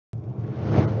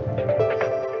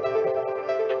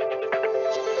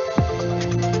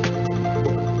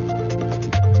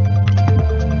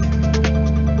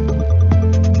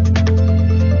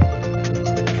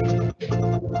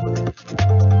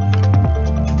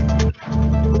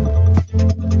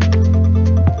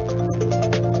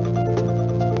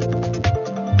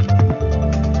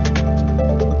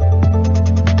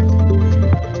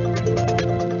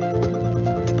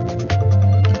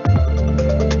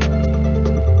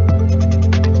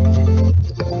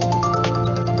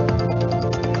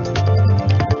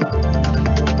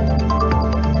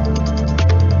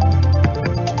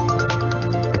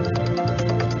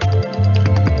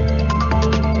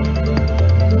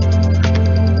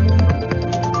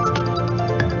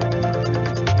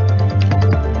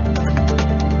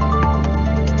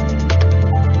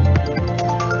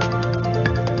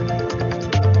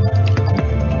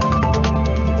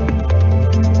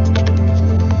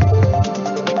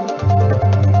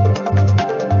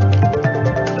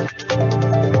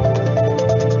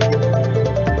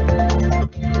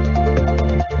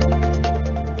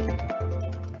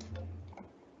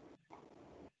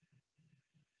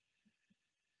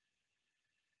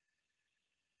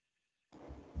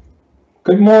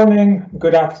Good morning,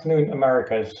 good afternoon,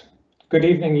 Americas. Good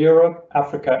evening, Europe,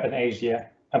 Africa, and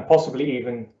Asia, and possibly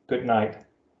even good night.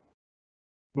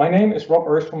 My name is Rob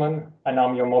Urstelman, and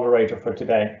I'm your moderator for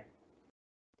today.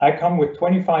 I come with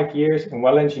 25 years in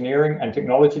well engineering and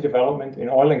technology development in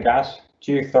oil and gas,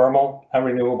 geothermal, and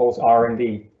renewables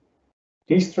R&D.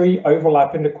 These three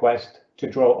overlap in the quest to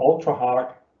drill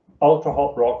ultra-hot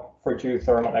rock for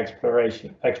geothermal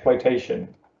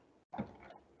exploitation.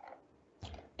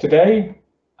 Today,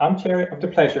 I'm of the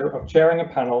pleasure of chairing a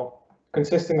panel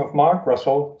consisting of Mark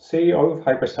Russell, CEO of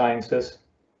Hypersciences,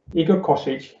 Igor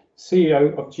Kosic,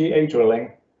 CEO of GA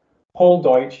Drilling, Paul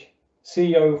Deutsch,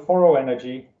 CEO of Foro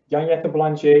Energy, Janette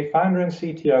Blanger, founder and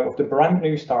CTO of the brand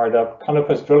new startup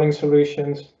Canopus Drilling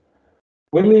Solutions,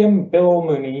 William Bill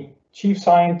Mooney, Chief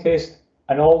Scientist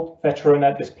and old veteran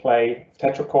at display of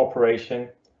Tetra Corporation,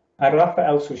 and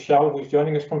Raphaël Souchal, who's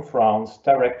joining us from France,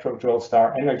 Director of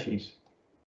Drillstar Energies.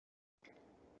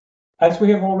 As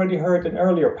we have already heard in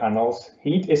earlier panels,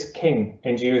 heat is king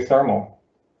in geothermal.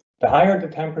 The higher the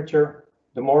temperature,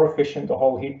 the more efficient the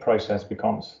whole heat process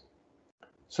becomes.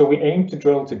 So we aim to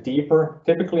drill to deeper,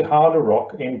 typically harder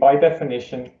rock in, by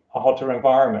definition, a hotter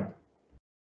environment.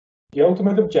 The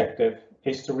ultimate objective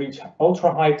is to reach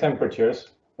ultra-high temperatures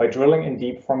by drilling in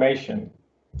deep formation.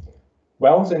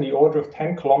 Wells in the order of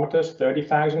 10 kilometers,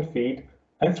 30,000 feet,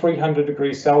 and 300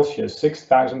 degrees Celsius,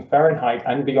 6,000 Fahrenheit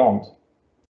and beyond.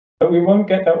 But we won't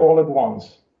get there all at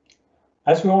once.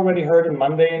 As we already heard on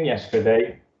Monday and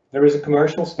yesterday, there is a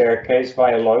commercial staircase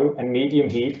via low and medium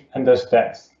heat and thus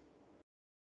depth.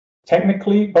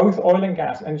 Technically, both oil and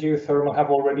gas and geothermal have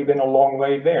already been a long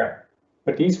way there,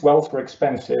 but these wells were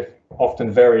expensive, often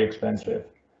very expensive.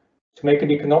 To make it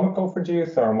economical for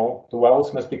geothermal, the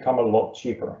wells must become a lot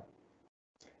cheaper.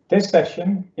 This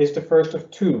session is the first of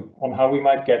two on how we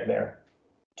might get there.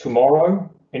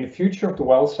 Tomorrow, in the Future of the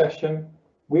Well session,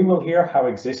 we will hear how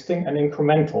existing and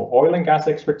incremental oil and gas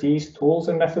expertise, tools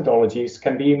and methodologies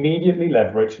can be immediately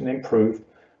leveraged and improved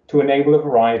to enable a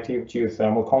variety of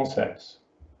geothermal concepts.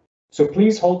 So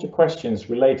please hold your questions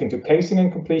relating to casing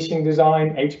and completion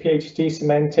design, HPHT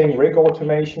cementing, rig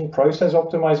automation, process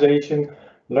optimization,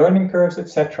 learning curves,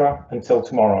 etc. until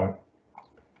tomorrow.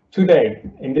 Today,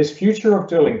 in this Future of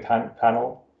Drilling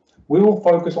panel, we will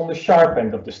focus on the sharp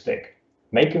end of the stick,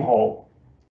 making hole.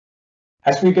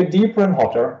 As we get deeper and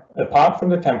hotter, apart from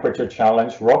the temperature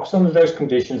challenge, rocks under those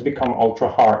conditions become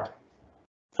ultra-hard.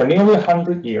 For nearly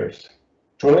 100 years,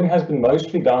 drilling has been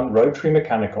mostly done rotary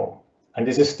mechanical, and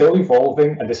this is still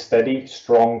evolving at a steady,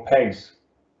 strong pace.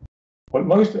 What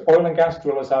most oil and gas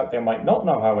drillers out there might not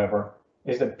know, however,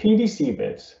 is that PDC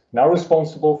bits, now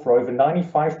responsible for over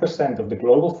 95% of the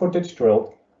global footage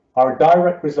drilled, are a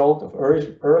direct result of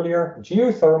earlier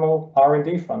geothermal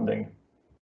R&D funding.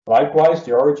 Likewise,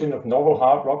 the origin of novel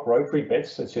hard rock rotary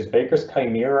bits such as Baker's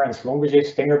Chimera and Schlumberger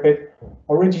Stinger bit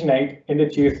originate in the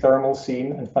geothermal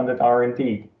scene and funded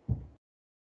R&D.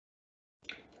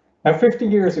 Now, 50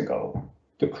 years ago,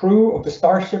 the crew of the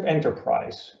Starship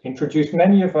Enterprise introduced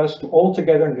many of us to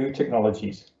altogether new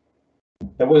technologies.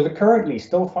 There was the currently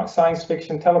still science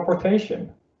fiction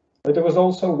teleportation, but there was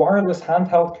also wireless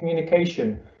handheld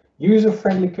communication,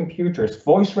 user-friendly computers,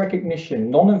 voice recognition,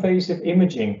 non-invasive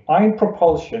imaging, ion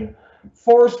propulsion,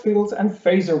 force fields, and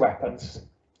phaser weapons.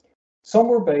 Some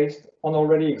were based on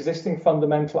already existing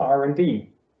fundamental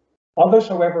R&D. Others,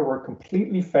 however, were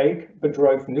completely fake, but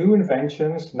drove new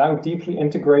inventions now deeply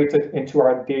integrated into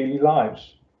our daily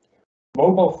lives.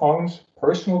 Mobile phones,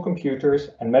 personal computers,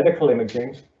 and medical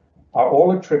imaging are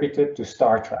all attributed to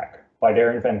Star Trek by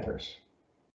their inventors.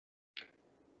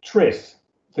 TRIS,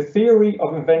 the theory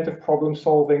of inventive problem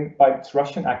solving by its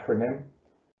Russian acronym,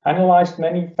 analyzed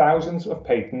many thousands of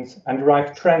patents and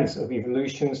derived trends of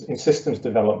evolutions in systems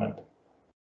development.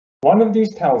 One of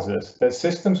these tells us that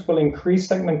systems will increase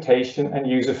segmentation and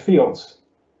use of fields.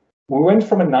 We went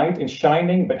from a knight in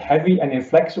shining but heavy and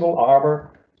inflexible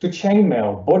armor to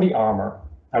chainmail body armor,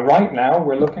 and right now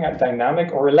we're looking at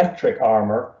dynamic or electric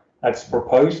armor that's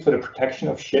proposed for the protection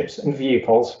of ships and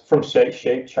vehicles from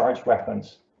shaped charged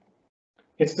weapons.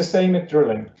 It's the same with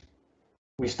drilling.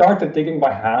 We started digging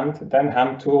by hand, then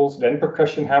hand tools, then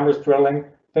percussion hammers drilling,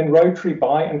 then rotary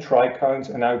bi- and tricones,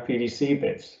 and now PDC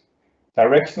bits.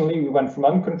 Directionally, we went from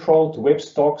uncontrolled to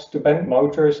whipstocks to bent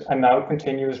motors and now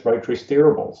continuous rotary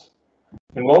steerables.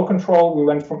 In well control, we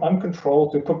went from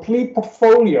uncontrolled to a complete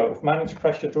portfolio of managed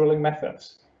pressure drilling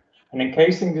methods. And in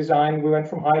casing design, we went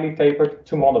from highly tapered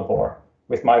to monobore.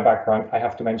 With my background, I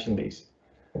have to mention these.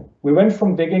 We went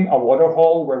from digging a water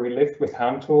hole where we lift with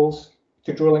hand tools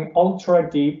to drilling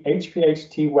ultra-deep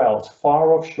HPHT wells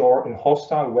far offshore in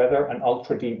hostile weather and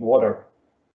ultra-deep water.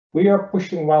 we are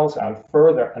pushing wells out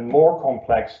further and more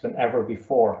complex than ever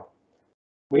before.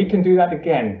 We can do that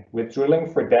again with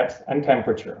drilling for depth and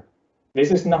temperature.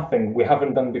 This is nothing we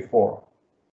haven't done before.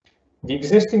 The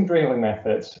existing drilling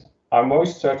methods are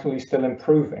most certainly still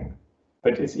improving,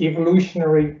 but it's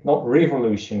evolutionary, not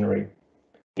revolutionary.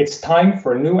 It's time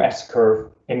for a new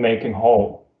S-curve in making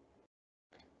whole.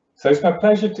 So it's my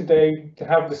pleasure today to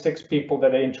have the 6 people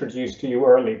that I introduced to you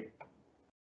early.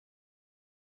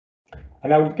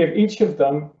 And I would give each of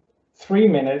them 3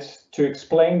 minutes to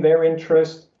explain their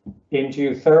interest in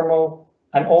geothermal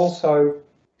and also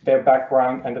their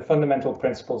background and the fundamental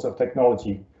principles of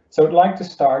technology. So I'd like to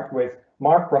start with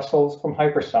Mark Russell from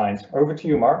Hyperscience. Over to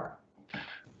you, Mark.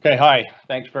 Okay, hi.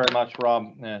 Thanks very much,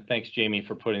 Rob. Thanks, Jamie,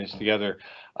 for putting this together.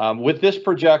 With this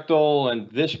projectile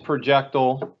and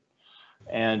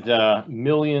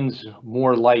millions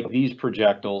more like these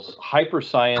projectiles,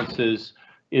 Hypersciences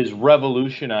is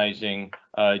revolutionizing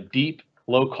deep,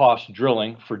 low-cost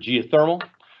drilling for geothermal,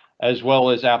 as well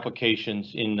as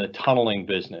applications in the tunneling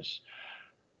business.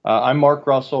 I'm Mark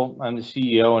Russell. I'm the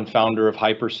CEO and founder of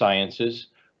Hypersciences.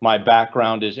 My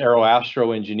background is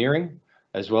aeroastro engineering,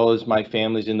 as well as my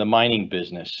family's in the mining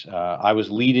business. I was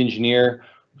lead engineer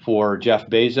for Jeff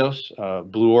Bezos,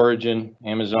 Blue Origin,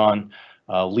 Amazon,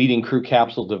 leading crew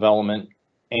capsule development,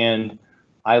 and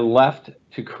I left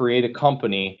to create a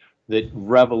company that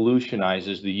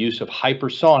revolutionizes the use of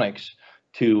hypersonics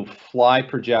to fly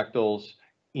projectiles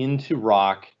into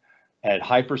rock at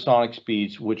hypersonic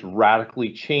speeds, which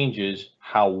radically changes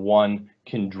how one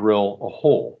can drill a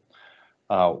hole.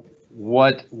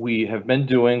 What we have been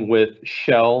doing with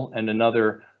Shell and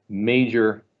another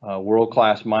major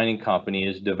world-class mining company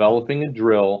is developing a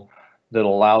drill that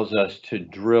allows us to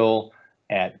drill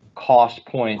at cost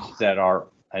points that are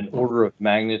an order of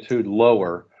magnitude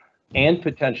lower and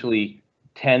potentially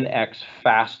 10x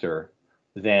faster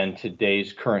than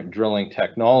today's current drilling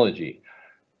technology.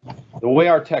 The way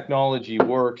our technology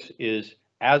works is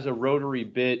as a rotary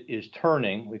bit is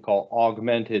turning, we call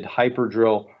augmented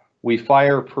hyperdrill, we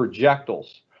fire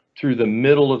projectiles through the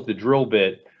middle of the drill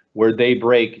bit where they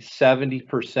break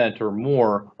 70% or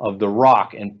more of the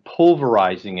rock and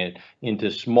pulverizing it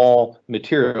into small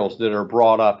materials that are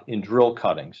brought up in drill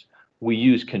cuttings. We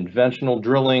use conventional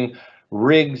drilling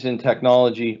rigs and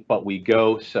technology, but we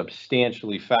go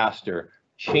substantially faster,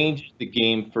 changes the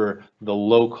game for the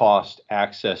low-cost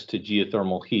access to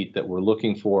geothermal heat that we're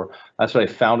looking for. That's what I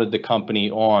founded the company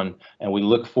on, and we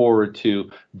look forward to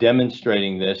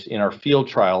demonstrating this in our field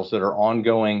trials that are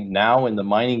ongoing now in the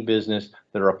mining business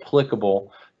that are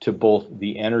applicable to both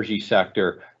the energy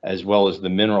sector as well as the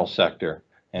mineral sector.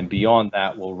 And beyond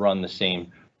that, we'll run the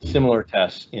same similar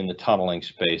tests in the tunneling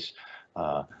space,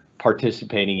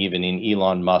 participating even in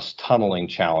Elon Musk's tunneling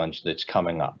challenge that's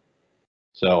coming up.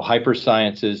 So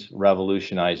Hypersciences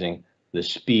revolutionizing the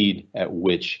speed at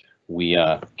which we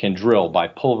can drill by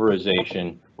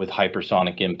pulverization with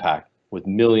hypersonic impact with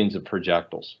millions of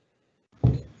projectiles.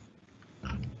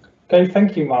 Okay,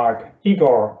 thank you, Mark.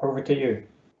 Igor, over to you.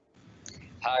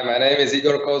 Hi, my name is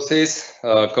Igor Kosis,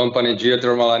 company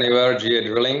Geothermal Anywhere, GA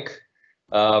Drilling.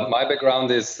 My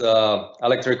background is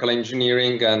electrical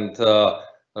engineering, and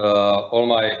all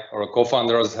my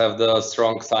co-founders have the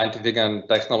strong scientific and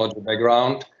technology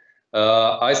background.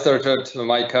 I started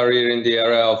my career in the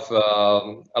area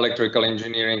of electrical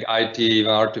engineering, IT,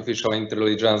 even artificial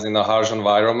intelligence in a harsh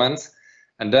environments.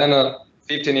 And then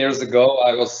 15 years ago,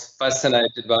 I was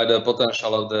fascinated by the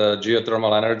potential of the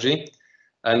geothermal energy.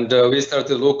 And we started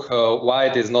to look why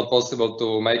it is not possible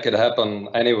to make it happen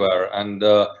anywhere. And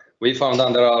we found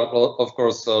that there are, of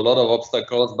course, a lot of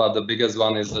obstacles, but the biggest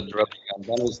one is the drilling. And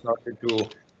then we started to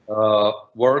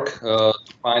work to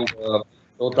find a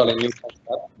totally new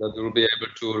concept that will be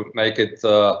able to make it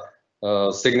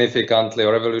significantly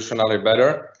or revolutionarily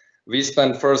better. We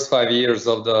spent first 5 years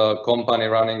of the company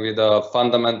running with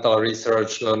fundamental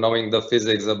research, knowing the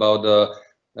physics about the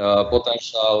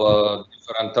potential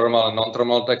different thermal and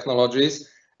non-thermal technologies.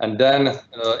 And then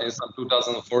in some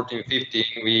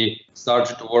 2014-15, we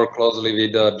started to work closely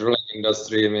with the drilling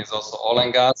industry, means also oil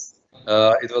and gas.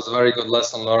 It was a very good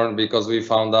lesson learned because we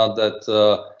found out that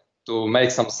to make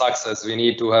some success, we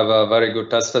need to have a very good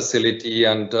test facility,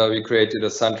 and we created a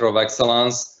center of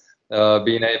excellence,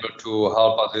 being able to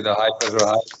help us with the high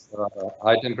pressure,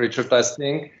 high temperature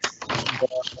testing. The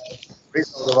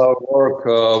result of our work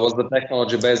was the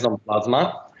technology based on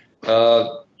plasma.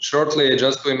 Shortly,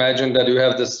 just to imagine that you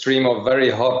have the stream of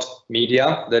very hot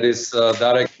media that is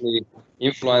directly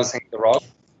influencing the rock,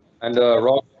 and the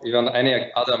rock, even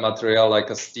any other material like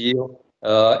a steel,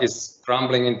 is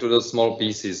crumbling into the small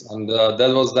pieces. And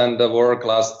that was then the work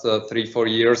last 3-4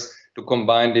 years, to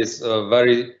combine this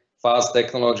very fast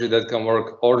technology that can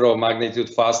work order of magnitude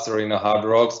faster in hard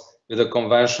rocks with the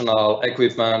conventional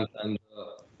equipment and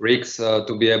rigs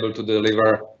to be able to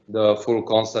deliver the full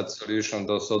concept solution.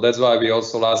 So that's why we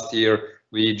also last year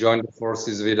we joined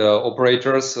forces with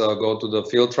operators, go to the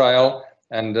field trial,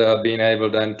 and being able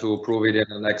then to prove it in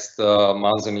the next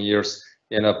months and years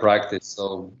in a practice.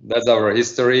 So that's our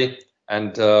history,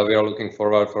 and we are looking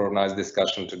forward for a nice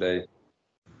discussion today.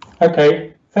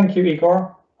 Okay, thank you,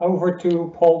 Igor. Over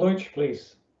to Paul Deutsch,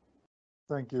 please.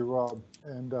 Thank you, Rob,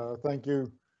 and thank you,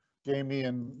 Jamie,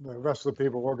 and the rest of the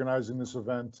people organizing this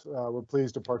event. We're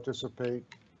pleased to participate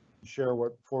and share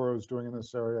what Foro is doing in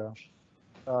this area.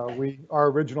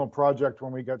 Our original project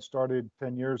when we got started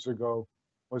 10 years ago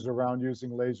was around using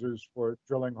lasers for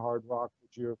drilling hard rock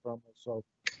for geothermal. So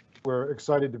we're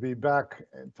excited to be back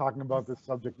and talking about this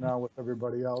subject now with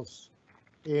everybody else.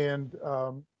 And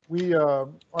our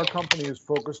company is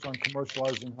focused on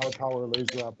commercializing high power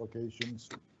laser applications.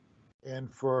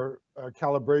 And for a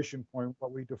calibration point,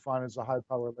 what we define as a high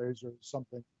power laser is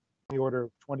something in the order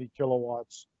of 20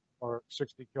 kilowatts or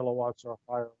 60 kilowatts or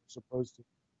higher, as opposed to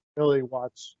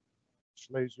milliwatts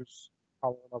lasers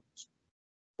power levels,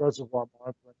 reservoir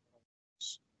monitoring.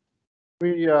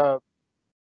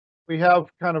 We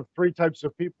have kind of three types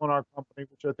of people in our company,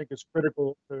 which I think is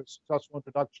critical to the successful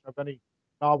introduction of any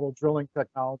novel drilling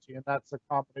technology, and that's a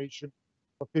combination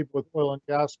of people with oil and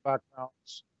gas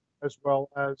backgrounds, as well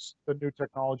as the new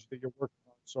technology that you're working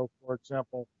on. So, for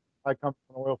example, I come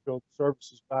from an oil field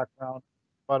services background,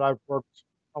 but I've worked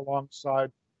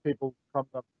alongside people from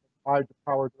the high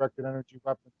power directed energy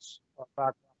weapons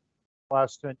background the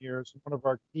last 10 years. And one of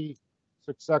our key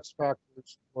success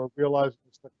factors for realizing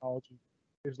this technology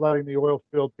is letting the oil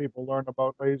field people learn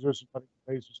about lasers and letting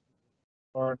the lasers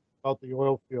people learn about the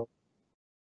oil field.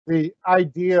 The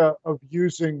idea of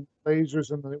using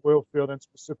lasers in the oil field and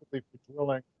specifically for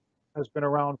drilling has been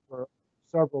around for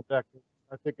several decades.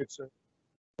 I think it's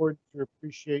important to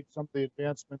appreciate some of the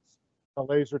advancements in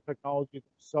the laser technology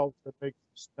themselves that makes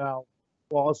this now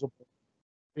plausible.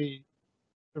 The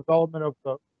development of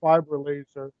the fiber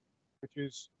laser, which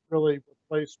is really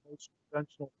replaced most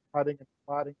conventional cutting and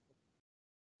plating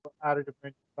for additive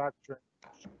manufacturing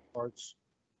parts,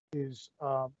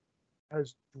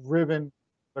 has driven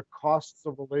the costs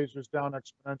of the lasers down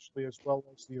exponentially, as well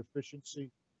as the efficiency,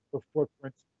 the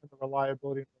footprint, and the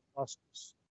reliability and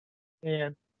robustness.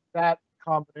 And that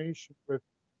combination with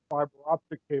fiber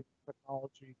optic cable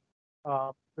technology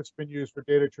that's been used for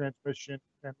data transmission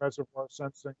and reservoir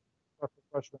sensing,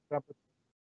 pressure and temperature,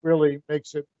 really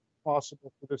makes it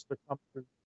possible for this to come to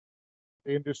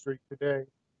the industry today.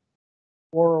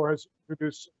 Foro has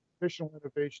introduced additional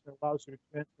innovation that allows you to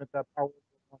transmit that power.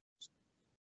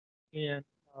 And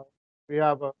we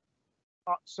have a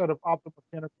set of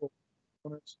optomechanical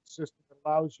components system that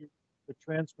allows you to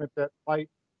transmit that light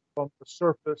from the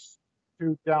surface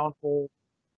to downhole.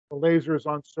 The laser is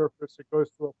on surface. It goes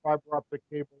through a fiber optic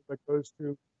cable that goes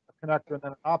to a connector and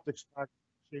then an optics pack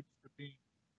that shapes the beam.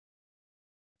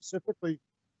 Specifically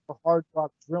for hard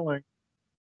rock drilling,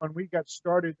 when we got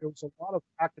started, there was a lot of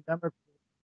academic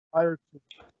prior to.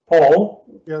 Paul?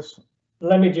 Yes.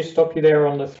 Let me just stop you there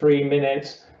on the 3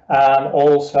 minutes. And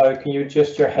also, can you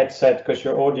adjust your headset because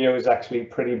your audio is actually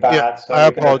pretty bad, yeah, so I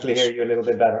can actually hear you a little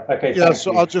bit better. Okay, yeah.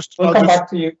 So I'll come back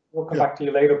to you. We'll come yeah. back to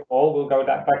you later, Paul. We'll go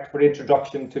back for the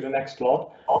introduction to the next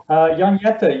lot. Jan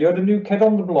Jette, you're the new kid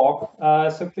on the block,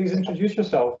 so please introduce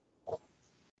yourself.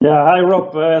 Yeah, hi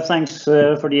Rob. Thanks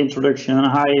for the introduction, and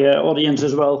hi audience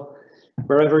as well,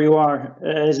 wherever you are.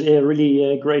 It's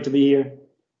really great to be here.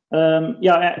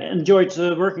 Yeah, I enjoyed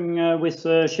working with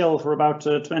Shell for about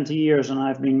 20 years, and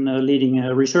I've been leading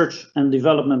a research and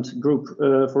development group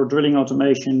for drilling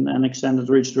automation and extended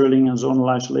reach drilling and zonal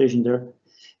isolation there.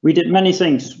 We did many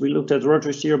things. We looked at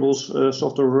rotary steerables,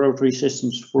 software rotary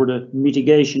systems for the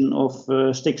mitigation of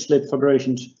stick slip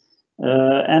vibrations,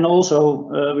 and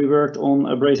also we worked on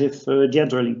abrasive jet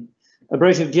drilling.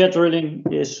 Abrasive jet drilling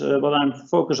is what I'm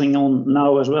focusing on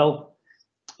now as well.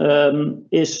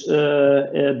 Is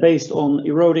based on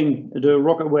eroding the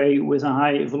rock away with a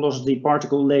high velocity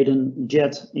particle laden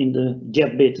jet in the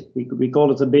jet bit. We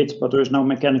call it a bit, but there is no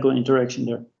mechanical interaction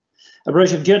there.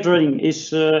 Abrasive jet drilling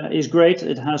is great.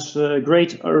 It has a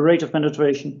great rate of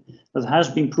penetration that has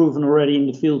been proven already in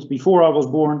the field before I was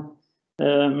born,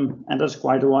 and that's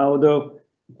quite a while ago.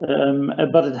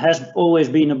 But it has always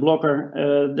been a blocker,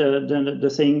 the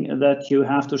thing that you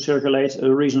have to circulate a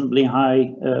reasonably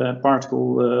high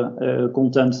particle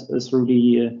content through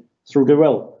the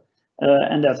well,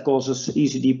 and that causes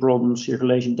ECD problems,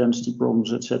 circulation density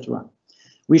problems, etc.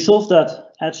 We solved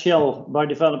that at Shell by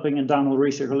developing a downhole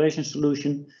recirculation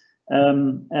solution.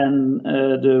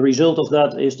 The result of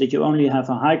that is that you only have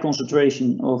a high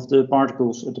concentration of the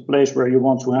particles at the place where you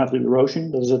want to have the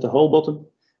erosion, that is at the hull bottom,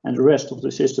 and the rest of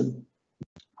the system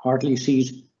hardly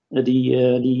sees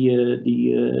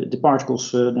the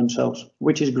particles themselves,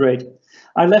 which is great.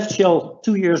 I left Shell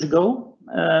 2 years ago,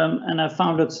 and I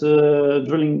founded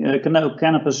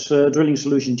Canopus drilling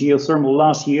solution geothermal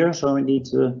last year, so indeed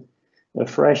a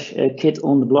fresh kid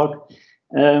on the block.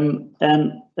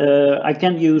 I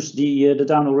can use the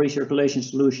downhole recirculation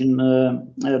solution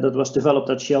that was developed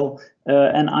at Shell,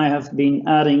 and I have been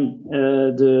adding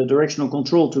the directional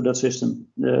control to that system.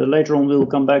 Later on, we'll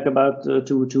come back about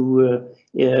to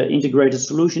integrated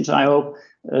solutions, I hope,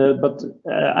 but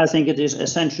I think it is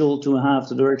essential to have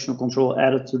the directional control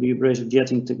added to the abrasive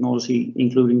jetting technology,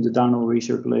 including the downhole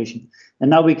recirculation. And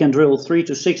now we can drill 3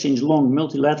 to 6 inch long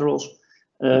multilaterals,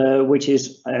 which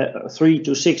is 3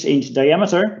 to 6 inch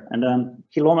diameter, and then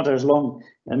kilometers long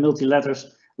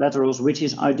multilaterals, which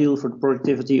is ideal for the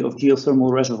productivity of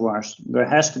geothermal reservoirs. There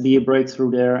has to be a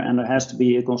breakthrough there, and there has to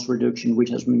be a cost reduction, which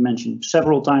has been mentioned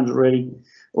several times already,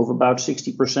 of about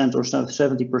 60% or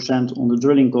 70% on the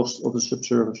drilling cost of the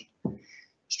subsurface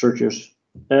structures.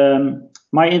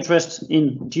 My interest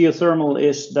in geothermal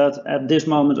is that at this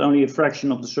moment only a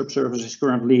fraction of the subsurface is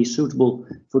currently suitable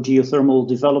for geothermal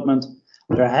development.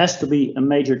 There has to be a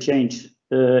major change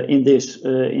in this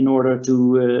in order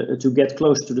to get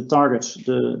close to the targets,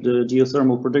 the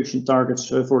geothermal production targets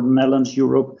for the Netherlands,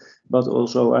 Europe, but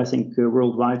also I think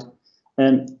worldwide.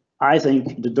 And I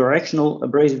think the directional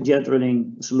abrasive jet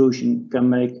drilling solution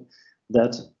can make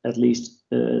that at least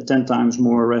 10 times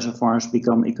more reservoirs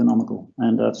become economical,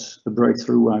 and that's a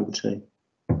breakthrough, I would say.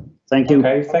 Thank you.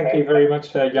 Okay, thank you very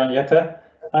much, Jan Jette.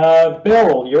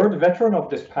 Bill, you're the veteran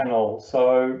of this panel,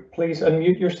 so please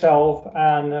unmute yourself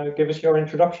and give us your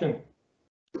introduction.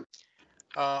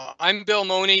 I'm Bill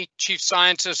Money, Chief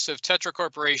Scientist of Tetra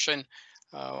Corporation.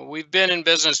 We've been in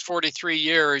business 43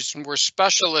 years, and we're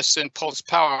specialists in pulse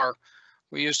power.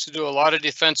 We used to do a lot of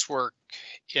defense work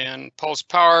in pulse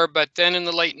power, but then in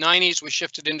the late 90s, we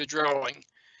shifted into drilling.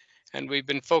 And we've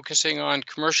been focusing on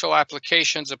commercial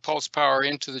applications of pulse power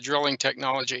into the drilling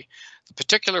technology. The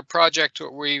particular project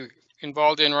that we're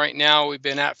involved in right now, we've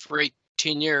been at for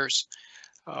 18 years.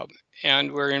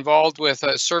 And we're involved with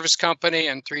a service company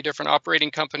and 3 different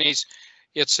operating companies.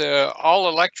 It's a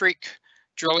all-electric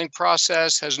drilling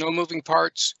process, has no moving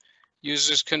parts,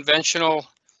 uses conventional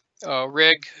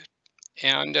rig,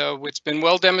 and it's been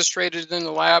well demonstrated in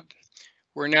the lab.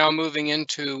 We're now moving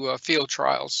into field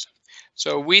trials.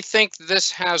 So we think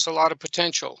this has a lot of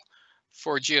potential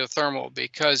for geothermal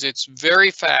because it's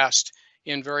very fast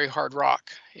in very hard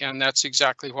rock, and that's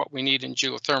exactly what we need in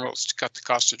geothermals to cut the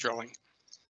cost of drilling.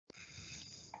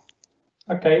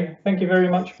 Okay, thank you very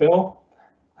much, Bill.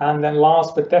 And then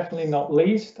last but definitely not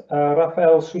least,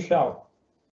 Rafael Suchal.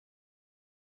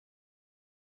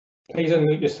 Please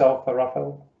unmute yourself,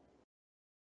 Rafael.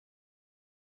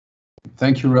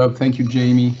 Thank you, Rob. Thank you,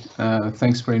 Jamie.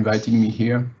 Thanks for inviting me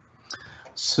here.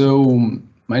 So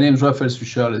my name is Rafael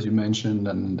Suchal, as you mentioned,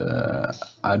 and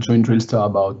I joined Drillstar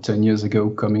about 10 years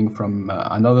ago, coming from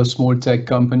another small tech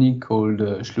company called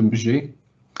Schlumberger.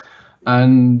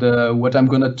 And what I'm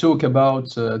going to talk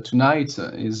about tonight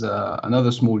is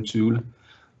another small tool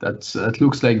that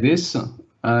looks like this,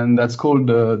 and that's called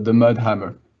the mud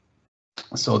hammer.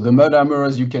 So the mud hammer,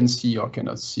 as you can see or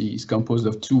cannot see, is composed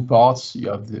of 2 parts. You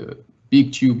have the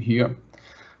big tube here.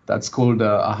 That's called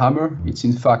a hammer. It's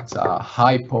in fact a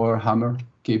high power hammer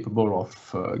capable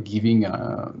of giving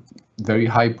very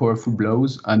high powerful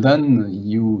blows. And then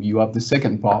you have the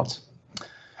second part,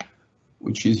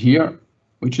 which is here,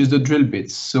 which is the drill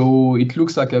bit. So it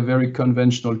looks like a very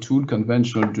conventional tool,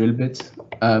 conventional drill bit,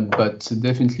 but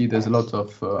definitely there's a lot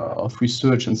of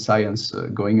research and science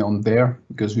going on there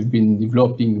because we've been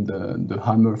developing the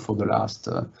hammer for the last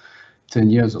 10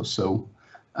 years or so.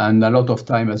 And a lot of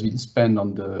time has been spent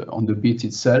on the bit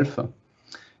itself,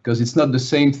 because it's not the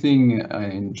same thing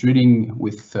in drilling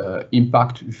with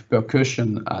impact with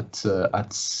percussion at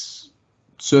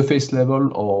surface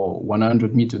level or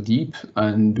 100 meter deep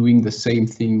and doing the same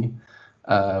thing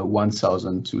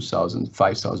 1,000, 2,000,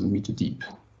 5,000 meter deep.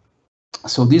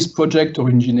 So this project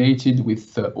originated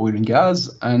with oil and gas,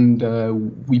 and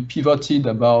we pivoted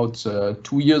about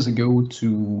 2 years ago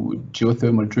to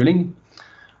geothermal drilling,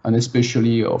 and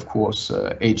especially, of course,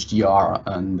 HDR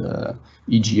and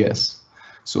EGS.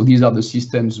 So these are the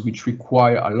systems which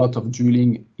require a lot of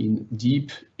drilling in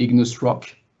deep igneous rock,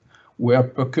 where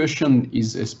percussion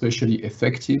is especially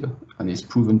effective and is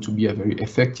proven to be a very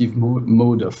effective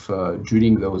mode of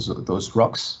drilling those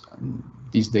rocks. And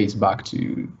this dates back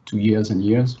to years and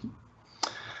years.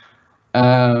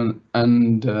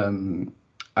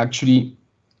 Actually,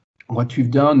 what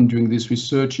we've done during this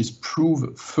research is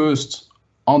prove first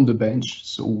on the bench.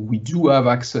 So we do have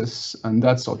access, and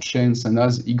that's our chance. And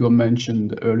as Igor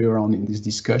mentioned earlier on in this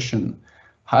discussion,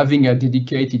 having a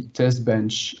dedicated test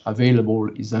bench available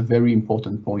is a very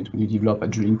important point when you develop a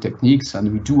drilling techniques.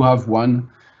 And we do have one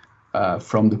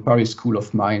from the Paris School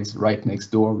of Mines right next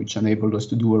door, which enabled us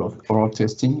to do all of our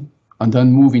testing and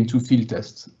then move into field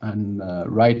tests. And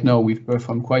right now we've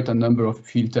performed quite a number of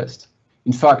field tests.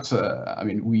 In fact, I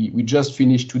mean, we just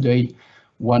finished today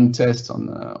one test on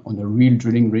a real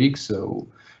drilling rig, so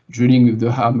drilling with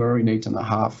the hammer in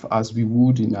 8.5 as we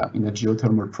would in a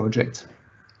geothermal project.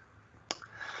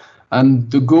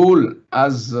 And the goal,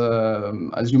 as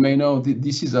you may know,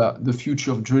 this is the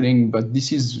future of drilling, but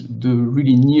this is the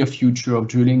really near future of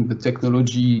drilling. The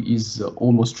technology is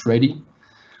almost ready.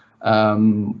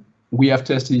 We have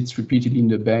tested it repeatedly in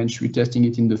the bench, we're testing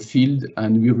it in the field,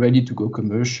 and we're ready to go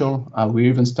commercial. We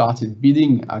even started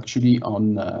bidding actually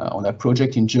on a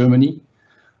project in Germany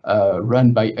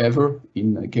run by Ever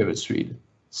in Geretsried.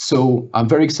 So I'm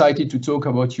very excited to talk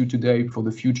about you today for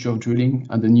the future of drilling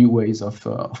and the new ways of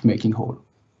making hole.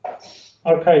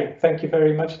 Okay, thank you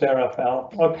very much there,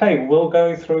 Rafael. Okay, we'll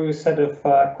go through a set of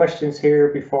questions here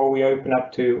before we open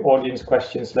up to audience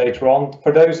questions later on.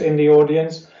 For those in the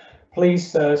audience, please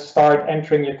start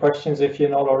entering your questions if you're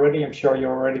not already. I'm sure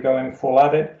you're already going full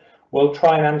at it. We'll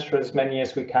try and answer as many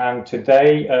as we can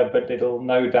today, but it'll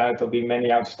no doubt there'll be many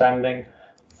outstanding.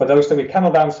 For those that we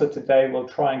cannot answer today, we'll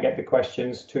try and get the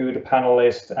questions to the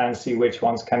panelists and see which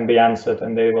ones can be answered,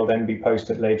 and they will then be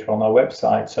posted later on our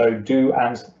website. So do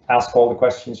ask all the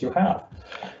questions you have.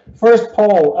 First,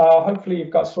 Paul, hopefully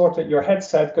you've got sorted your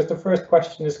headset, because the first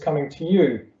question is coming to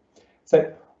you.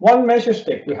 So, one measure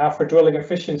stick we have for drilling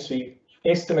efficiency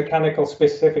is the mechanical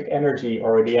specific energy,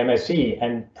 or the MSE,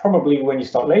 and probably when you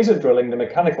start laser drilling, the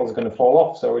mechanical is going to fall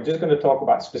off. So we're just going to talk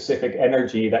about specific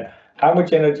energy, that how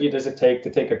much energy does it take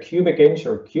to take a cubic inch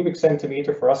or cubic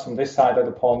centimeter for us on this side of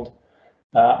the pond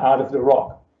out of the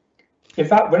rock. In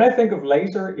fact, when I think of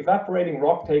laser, evaporating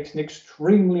rock takes an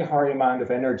extremely high amount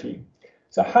of energy.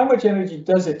 So how much energy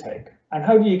does it take? And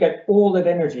how do you get all that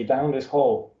energy down this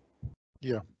hole?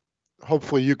 Yeah.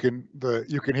 Hopefully you can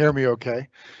hear me okay.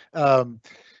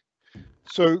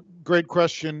 So great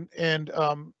question. And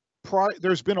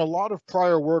there's been a lot of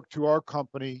prior work to our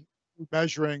company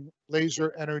measuring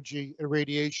laser energy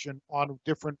irradiation on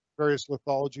different various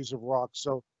lithologies of rock.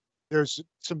 So there's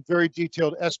some very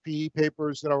detailed SPE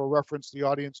papers that I will reference the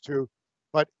audience to,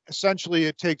 but essentially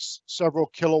it takes several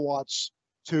kilowatts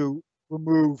to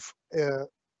remove a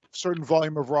certain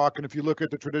volume of rock. And if you look at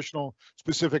the traditional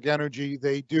specific energy,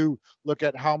 they do look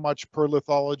at how much per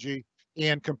lithology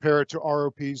and compare it to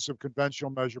ROPs of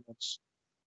conventional measurements.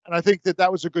 And I think that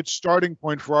that was a good starting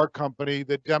point for our company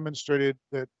that demonstrated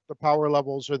that the power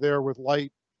levels are there with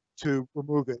light to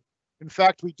remove it. In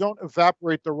fact, we don't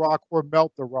evaporate the rock or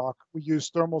melt the rock. We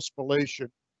use thermal spallation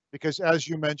because, as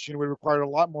you mentioned, we require a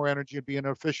lot more energy to be an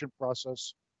efficient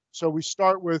process. So we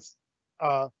start with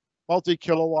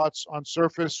multi-kilowatts on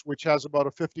surface, which has about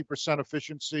a 50%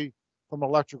 efficiency from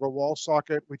electrical wall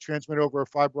socket. We transmit over a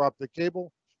fiber optic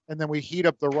cable, and then we heat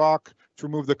up the rock to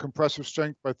remove the compressive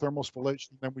strength by thermal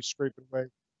spallation, and then we scrape it away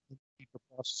and heat the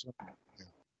process up.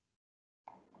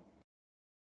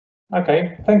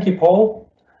 Okay, thank you,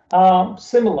 Paul.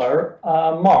 Similar,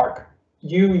 Mark,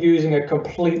 you using a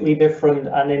completely different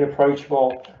and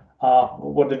inapproachable,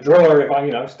 what the driller, if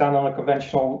I stand on a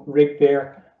conventional rig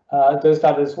there, does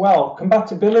that as well.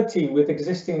 Compatibility with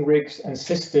existing rigs and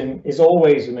system is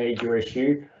always a major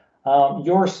issue.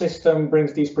 Your system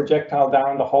brings these projectiles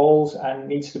down the holes and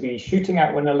needs to be shooting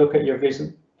at. When I look at your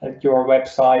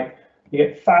website, you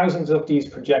get thousands of these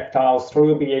projectiles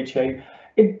through a BHA.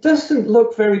 It doesn't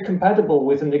look very compatible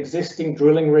with an existing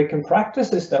drilling rig and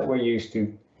practices that we're used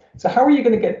to. So how are you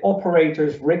going to get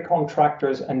operators, rig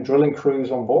contractors, and drilling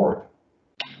crews on board?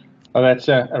 Oh, that's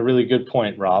a really good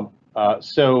point, Rob.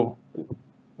 So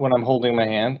what I'm holding in my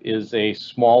hand is a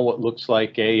small, what looks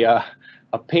like a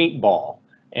paintball.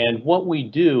 And what we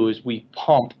do is we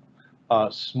pump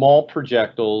small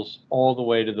projectiles all the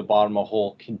way to the bottom of the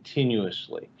hole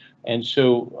continuously. And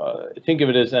so think of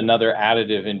it as another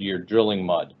additive into your drilling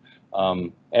mud.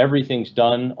 Everything's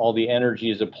done, all the energy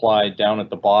is applied down at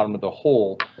the bottom of the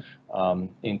hole,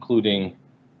 including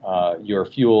your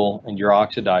fuel and your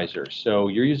oxidizer. So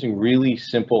you're using really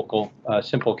simple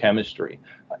chemistry,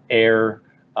 air,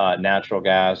 natural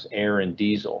gas, air, and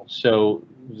diesel. So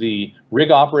the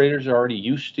rig operators are already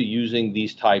used to using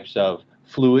these types of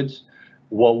fluids.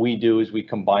 What we do is we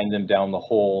combine them down the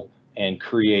hole and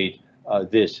create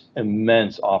this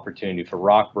immense opportunity for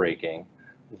rock breaking.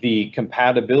 The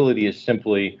compatibility is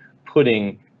simply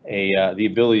putting the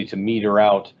ability to meter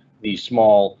out these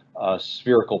small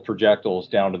spherical projectiles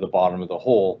down to the bottom of the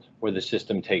hole, where the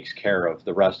system takes care of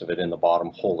the rest of it in the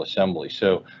bottom hole assembly.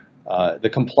 So the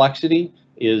complexity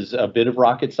is a bit of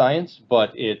rocket science,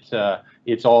 but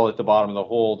it's all at the bottom of the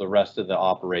hole. The rest of the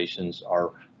operations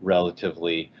are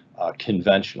relatively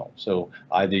conventional. So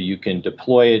either you can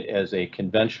deploy it as a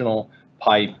conventional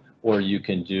pipe, or you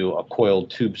can do a coiled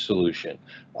tube solution.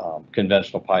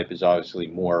 Conventional pipe is obviously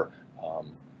more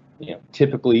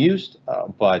typically used,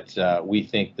 but we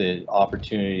think the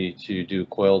opportunity to do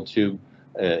coiled tube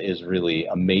is really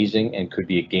amazing and could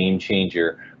be a game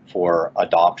changer for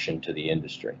adoption to the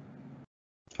industry.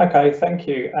 Okay, thank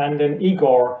you. And then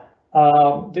Igor,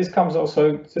 this comes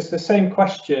also just the same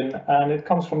question, and it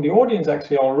comes from the audience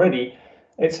actually already.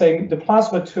 It's saying the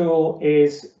plasma tool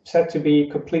is said to be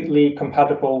completely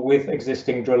compatible with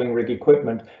existing drilling rig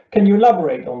equipment. Can you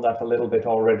elaborate on that a little bit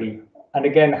already? And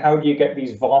again, how do you get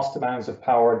these vast amounts of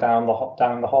power down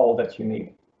the hole that you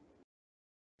need?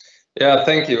 Yeah,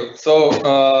 thank you. So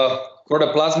for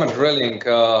the plasma drilling,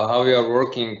 how we are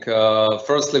working,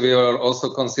 firstly, we are also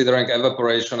considering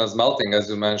evaporation as melting, as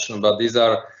you mentioned, but these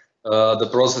are the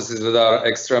processes that are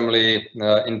extremely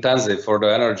intensive for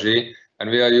the energy. And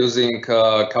we are using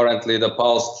currently the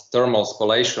pulsed thermal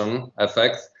spallation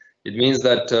effect. It means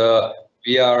that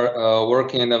we are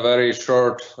working in a very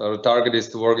short, target is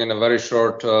to work in a very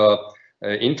short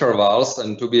intervals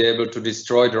and to be able to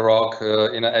destroy the rock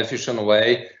in an efficient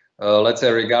way, let's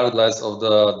say regardless of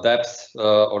the depth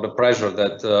or the pressure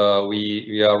that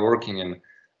we are working in.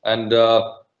 And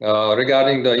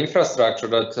regarding the infrastructure,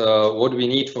 that what we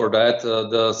need for that,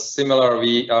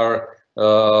 we are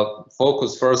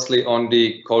focused firstly on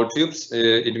the cold tubes.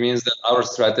 It means that our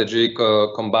strategy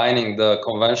combining the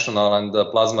conventional and the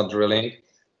plasma drilling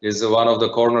is one of the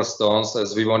cornerstones,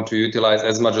 as we want to utilize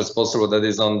as much as possible that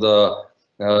is on the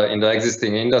in the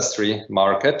existing industry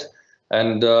market.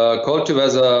 And cold tube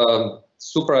has a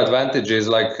super advantages,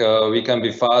 like we can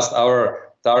be fast.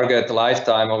 Our target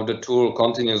lifetime of the tool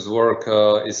continuous work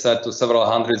is set to several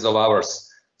hundreds of hours.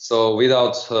 So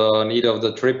without need of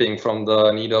the tripping from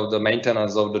the need of the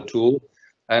maintenance of the tool.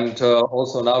 And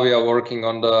also now we are working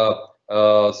on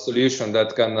the solution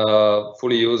that can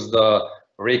fully use the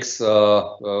rigs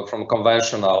from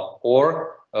conventional,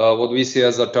 or what we see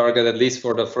as a target, at least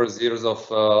for the first years of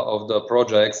the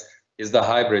projects, is the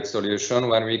hybrid solution,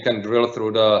 when we can drill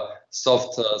through the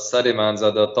soft sediments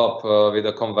at the top with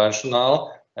a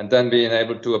conventional, and then being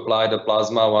able to apply the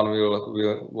plasma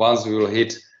once we will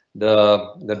hit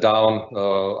the down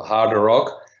harder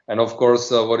rock. And of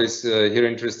course, what is here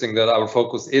interesting, that our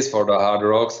focus is for the harder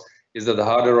rocks, is that the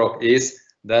harder rock is,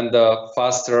 then the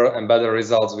faster and better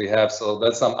results we have. So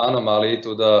that's some anomaly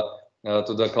to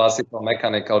the classical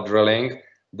mechanical drilling,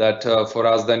 that for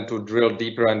us then to drill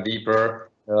deeper and deeper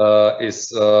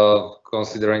is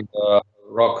considering the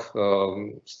rock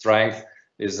strength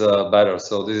is better.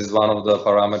 So this is one of the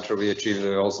parameters we achieved,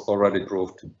 we also already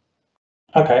proved.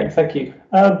 Okay, thank you.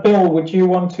 Bill, would you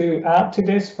want to add to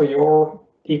this for your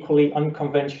equally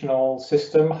unconventional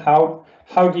system? How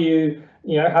do you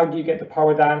get the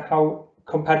power down? How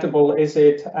compatible is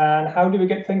it? And how do we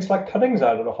get things like cuttings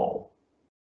out of the hole?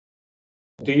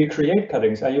 Do you create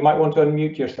cuttings? You might want to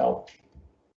unmute yourself.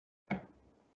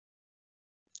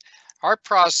 Our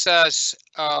process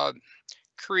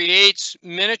creates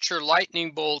miniature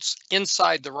lightning bolts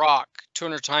inside the rock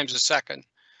 200 times a second.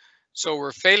 So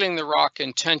we're failing the rock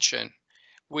in tension.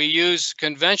 We use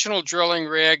conventional drilling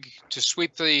rig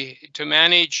to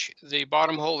manage the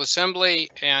bottom hole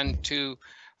assembly and to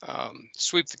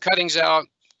sweep the cuttings out.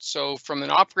 So from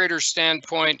an operator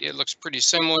standpoint, it looks pretty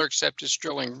similar, except it's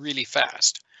drilling really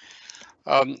fast.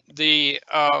 We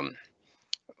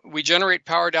generate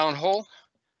power down hole,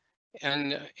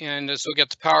 and this will get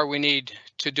the power we need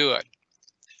to do it.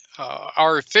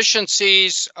 Our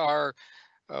efficiencies are,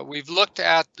 we've looked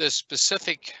at the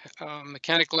specific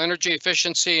mechanical energy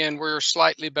efficiency, and we're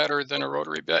slightly better than a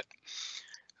rotary bit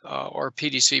or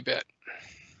PDC bit.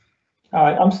 All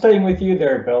right, I'm staying with you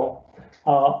there, Bill.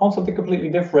 On something completely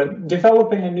different.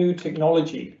 Developing a new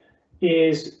technology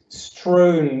is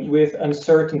strewn with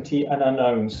uncertainty and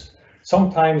unknowns,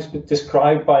 sometimes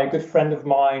described by a good friend of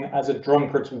mine as a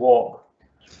drunkard's walk.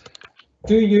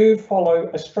 Do you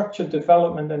follow a structured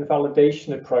development and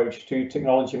validation approach to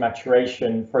technology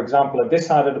maturation? For example, at this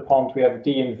side of the pond, we have a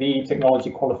D&V technology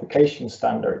qualification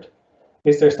standard.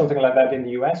 Is there something like that in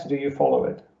the US? Do you follow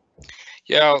it?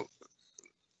 Yeah,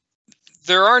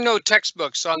 there are no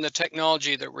textbooks on the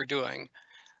technology that we're doing.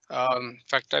 In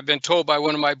fact, I've been told by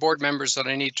one of my board members that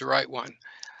I need to write one.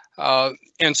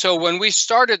 And so when we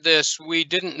started this, we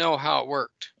didn't know how it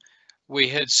worked. We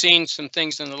had seen some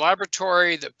things in the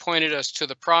laboratory that pointed us to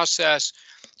the process.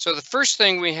 So the first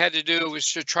thing we had to do was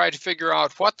to try to figure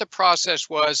out what the process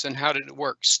was and how did it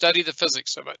work, study the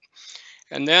physics of it.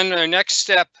 And then our next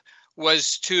step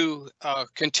was to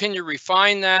continue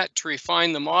refine that, to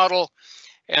refine the model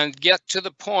and get to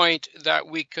the point that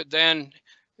we could then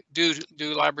do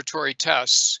laboratory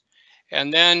tests.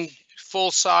 And then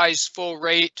full size, full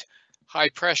rate, high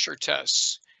pressure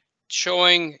tests,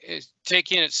 showing,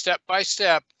 taking it step by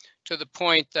step to the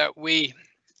point that we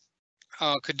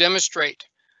could demonstrate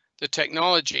the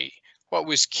technology. What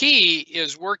was key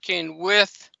is working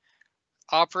with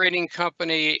operating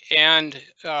company and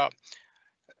a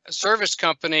service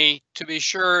company to be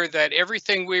sure that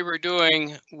everything we were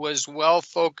doing was well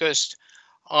focused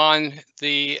on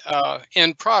the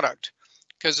end product.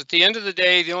 Because at the end of the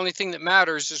day, the only thing that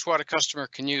matters is what a customer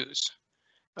can use.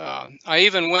 I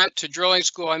even went to drilling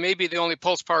school. I may be the only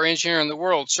pulse power engineer in the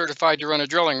world certified to run a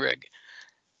drilling rig.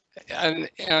 And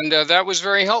that was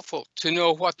very helpful to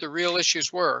know what the real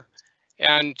issues were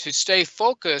and to stay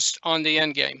focused on the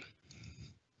end game.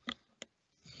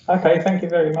 Okay, thank you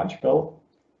very much, Bill.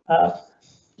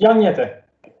 Jan-Jette,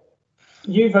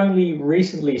 you've only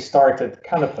recently started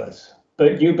Canopus,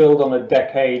 but you build on a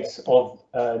decades of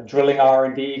drilling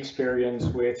R&D experience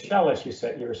with Shell, as you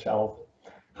said yourself.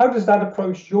 How does that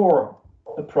affect your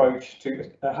approach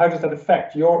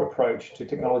to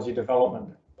technology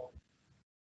development?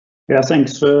 Yeah,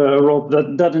 thanks, Rob.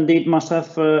 That indeed must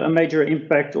have a major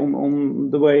impact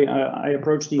on the way I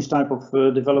approach these type of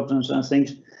developments and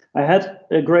things. I had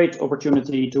a great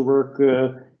opportunity to work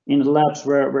in the labs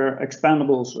where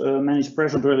expandables, managed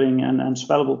pressure drilling and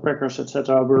spellable crackers,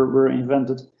 etc. were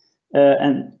invented.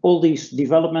 And all these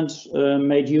developments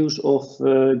made use of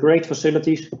great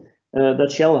facilities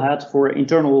that Shell had for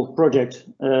internal projects.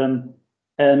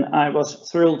 And I was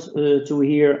thrilled to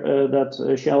hear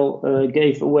that Shell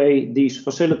gave away these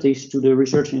facilities to the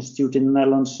Research Institute in the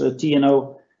Netherlands,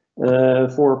 TNO,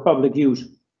 for public use.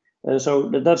 So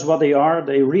that's what they are.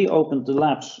 They reopened the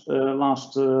labs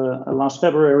last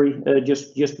February,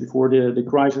 just before the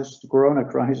crisis, the Corona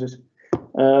crisis.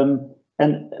 And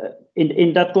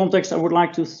in that context, I would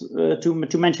like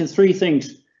to mention three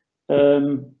things.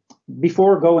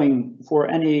 Before going for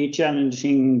any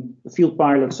challenging field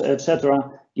pilots,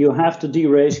 etc., you have to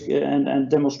de-risk and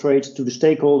demonstrate to the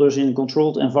stakeholders in a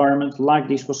controlled environment like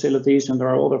these facilities, and there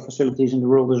are other facilities in the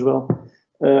world as well,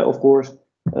 of course.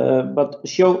 But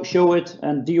show it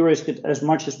and de-risk it as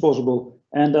much as possible,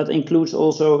 and that includes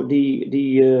also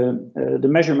the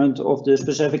measurement of the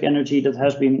specific energy that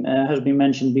has been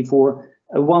mentioned before,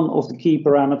 one of the key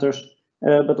parameters.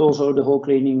 But also the whole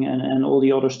cleaning and all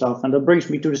the other stuff. And that brings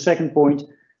me to the second point,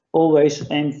 always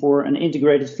aim for an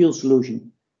integrated field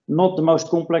solution. Not the most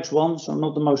complex one, so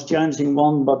not the most challenging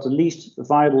one, but the least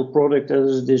viable product,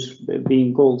 as it is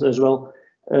being called as well.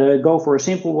 Go for a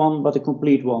simple one, but a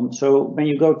complete one. So when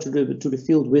you go to the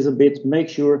field with a bit, make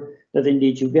sure that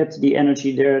indeed you get the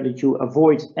energy there, that you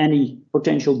avoid any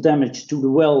potential damage to the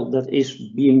well that is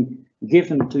being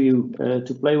given to you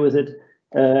to play with it.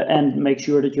 And make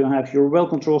sure that you have your well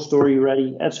control story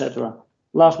ready, etc.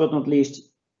 Last but not least,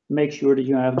 make sure that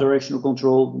you have directional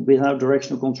control. Without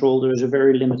directional control, there is a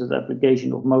very limited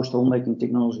application of most hole-making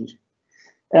technologies.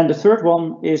 And the third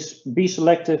one is be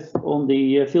selective on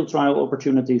the field trial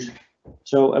opportunities.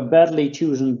 So a badly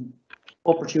chosen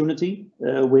opportunity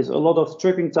with a lot of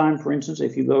tripping time, for instance,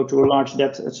 if you go to a large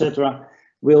depth, etc.,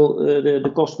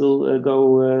 the cost will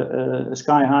go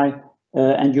sky high,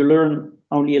 and you learn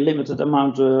only a limited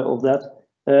amount of that,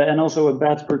 and also a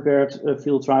bad prepared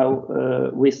field trial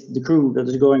with the crew that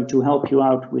is going to help you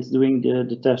out with doing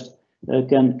the test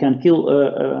can kill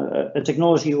a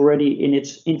technology already in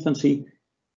its infancy,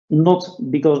 not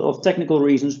because of technical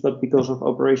reasons, but because of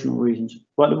operational reasons.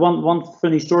 But one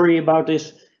funny story about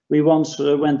this, we once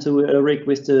went to a rig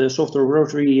with the software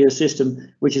rotary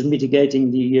system, which is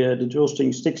mitigating the drill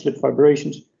string stick slip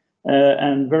vibrations.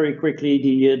 And very quickly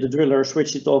the driller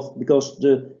switched it off because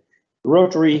the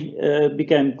rotary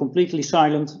became completely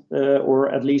silent,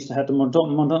 or at least had a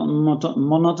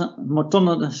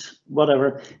monotonous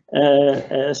whatever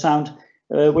sound,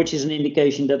 which is an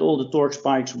indication that all the torque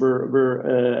spikes were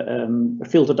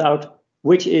filtered out.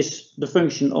 which is the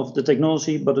function of the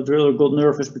technology, but the driller got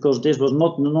nervous because this was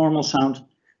not the normal sound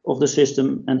of the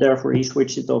system, and therefore he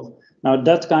switched it off. Now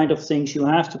that kind of things you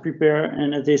have to prepare,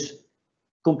 and it is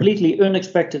completely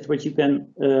unexpected what you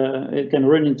can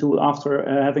run into after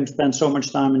having spent so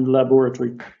much time in the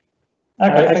laboratory.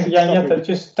 Okay, thank you, Jan.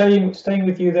 Just staying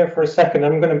with you there for a second.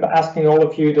 I'm going to be asking all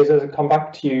of you this as I come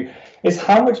back to you. Is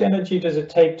how much energy does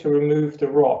it take to remove the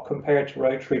rock compared to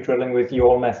rotary drilling with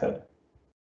your method?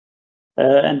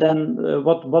 And then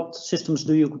what systems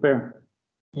do you compare?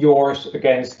 Yours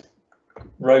against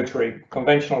rotary,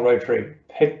 conventional rotary.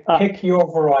 Pick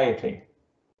your variety.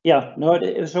 Yeah, no.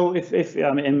 So if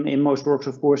I mean, in most works,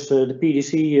 of course, the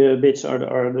PDC bits are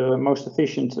the most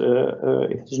efficient.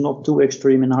 If it's not too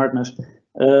extreme in hardness.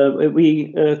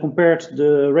 We compared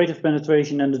the rate of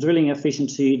penetration and the drilling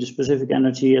efficiency, the specific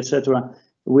energy, etc.,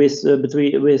 with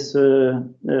PDC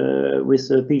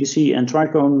and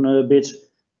tricone bits,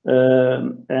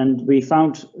 and we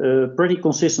found pretty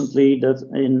consistently that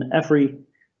in every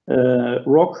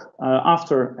rock,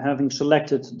 after having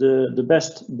selected the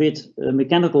best bit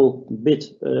mechanical bit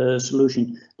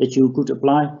solution that you could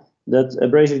apply, that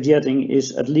abrasive jetting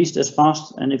is at least as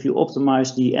fast, and if you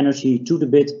optimize the energy to the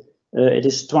bit, it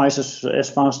is twice as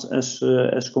fast as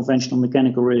conventional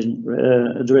mechanical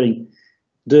drilling.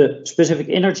 The specific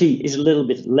energy is a little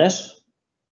bit less.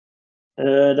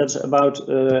 That's about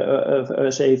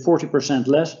say 40%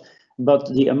 less.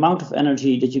 But the amount of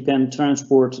energy that you can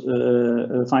transport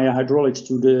via hydraulics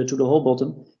to the hole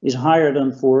bottom is higher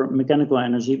than for mechanical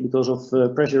energy because of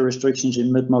pressure restrictions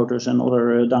in mud motors and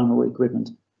other downhole equipment.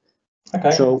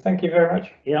 Okay, so thank you very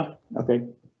much. Yeah, okay.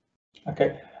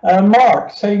 Okay,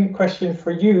 Mark, same question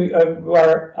for you,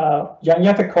 where Jan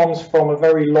Jette comes from a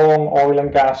very long oil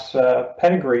and gas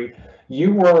pedigree.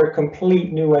 You were a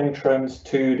complete new entrant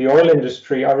to the oil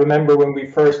industry. I remember when we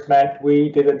first met, we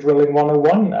did a Drilling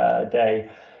 101 day.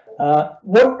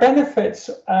 What benefits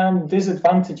and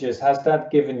disadvantages has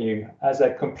that given you as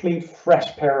a complete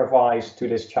fresh pair of eyes to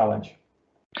this challenge?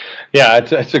 Yeah,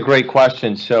 it's a great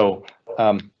question. So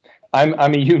I'm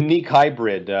a unique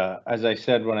hybrid. As I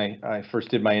said when I first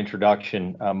did my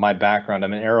introduction, my background,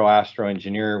 I'm an aero-astro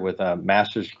engineer with a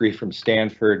master's degree from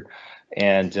Stanford,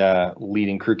 and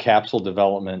leading crew capsule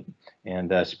development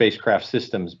and spacecraft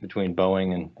systems between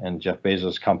Boeing and Jeff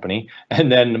Bezos' company.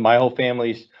 And then my whole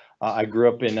family's, I grew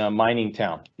up in a mining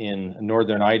town in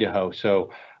northern Idaho, so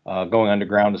going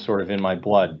underground is sort of in my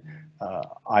blood.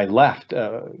 I left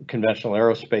conventional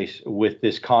aerospace with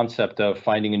this concept of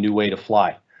finding a new way to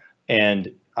fly.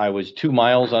 And I was 2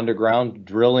 miles underground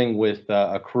drilling with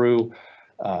a crew,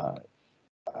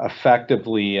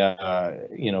 effectively,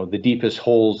 the deepest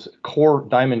holes,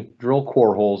 diamond drill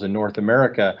core holes in North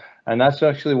America. And that's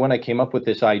actually when I came up with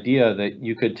this idea that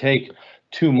you could take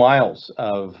 2 miles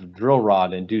of drill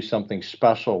rod and do something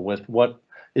special with what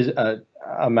is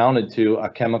amounted to a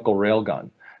chemical railgun.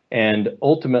 And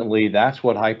ultimately, that's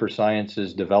what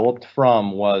Hypersciences developed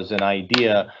from, was an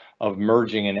idea of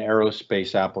merging an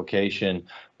aerospace application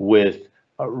with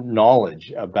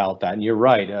knowledge about that. And you're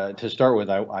right, to start with,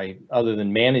 I other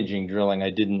than managing drilling, I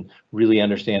didn't really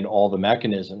understand all the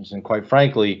mechanisms. And quite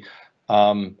frankly,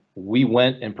 we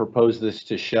went and proposed this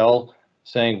to Shell,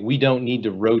 saying we don't need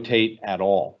to rotate at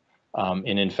all.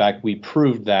 And in fact, we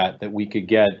proved that we could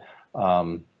get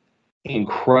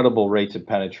incredible rates of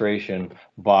penetration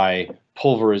by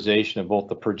pulverization of both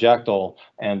the projectile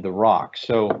and the rock.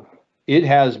 So it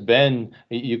has been,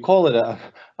 you call it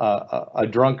a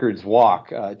drunkard's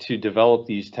walk to develop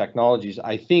these technologies.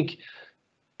 I think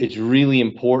it's really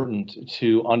important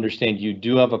to understand you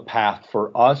do have a path.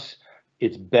 For us,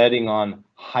 it's betting on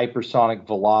hypersonic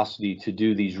velocity to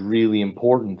do these really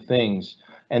important things.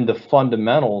 And the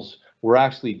fundamentals were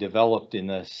actually developed in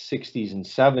the 60s and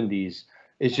 70s.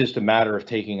 It's just a matter of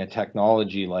taking a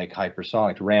technology like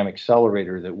hypersonic, RAM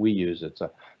accelerator that we use. It's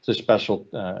a special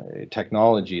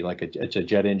technology, like it's a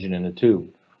jet engine in a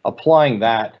tube. Applying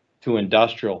that to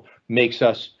industrial makes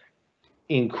us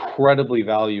incredibly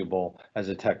valuable as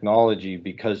a technology,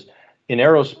 because in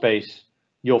aerospace,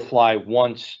 you'll fly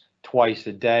once, twice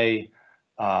a day.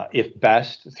 If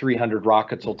best, 300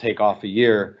 rockets will take off a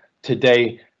year.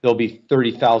 Today, there'll be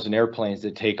 30,000 airplanes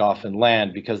that take off and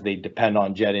land because they depend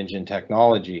on jet engine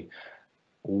technology.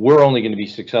 We're only going to be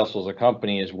successful as a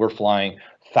company as we're flying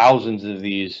thousands of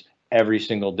these every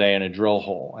single day in a drill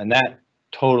hole. And that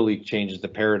totally changes the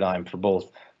paradigm for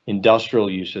both industrial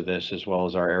use of this as well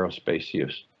as our aerospace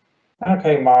use.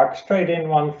 Okay, Mark, straight in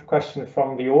one question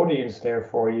from the audience there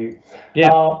for you.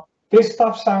 Yeah. This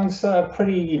stuff sounds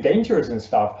pretty dangerous and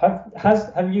stuff.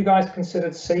 Have you guys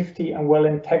considered safety and well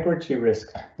integrity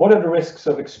risks? What are the risks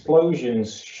of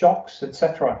explosions, shocks,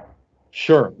 etc.?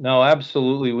 Sure. No,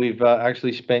 absolutely. We've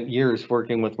actually spent years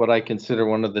working with what I consider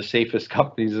one of the safest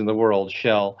companies in the world,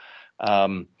 Shell.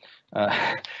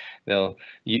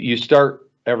 You start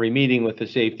every meeting with the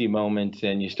safety moments,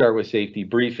 and you start with safety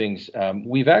briefings.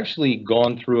 We've actually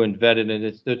gone through and vetted,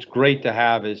 and it's great to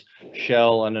have as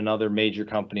Shell and another major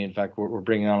company. In fact, we're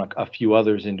bringing on a few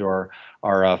others into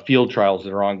our field trials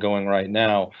that are ongoing right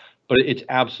now. But it's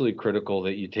absolutely critical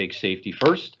that you take safety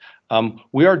first.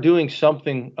 We are doing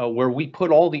something where we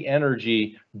put all the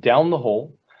energy down the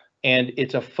hole, and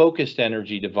it's a focused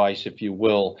energy device, if you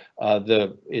will.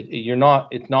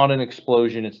 It's not an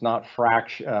explosion. It's not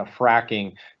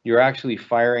fracking. You're actually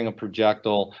firing a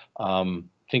projectile.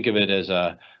 Think of it as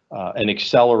an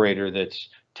accelerator that's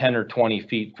 10 or 20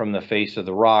 feet from the face of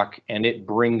the rock, and it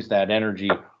brings that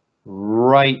energy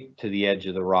right to the edge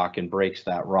of the rock and breaks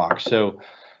that rock. So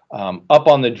up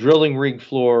on the drilling rig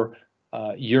floor,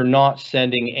 you're not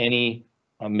sending any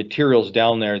materials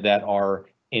down there that are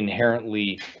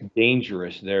inherently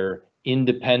dangerous. They're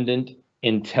independent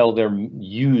until they're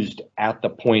used at the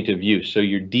point of use. So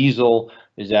your diesel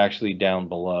is actually down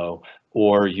below,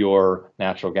 or your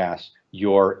natural gas,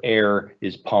 your air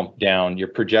is pumped down. Your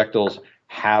projectiles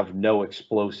have no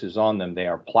explosives on them. They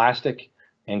are plastic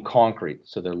and concrete.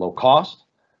 So they're low cost,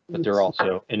 but they're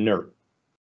also inert.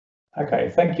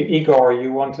 Okay, thank you. Igor,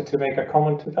 you wanted to make a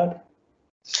comment to that?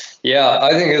 Yeah,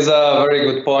 I think it's a very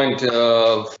good point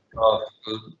of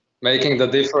making the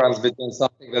difference between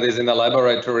something that is in a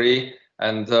laboratory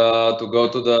and to go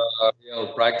to the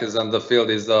real practice and the field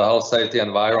is the health safety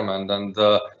environment. And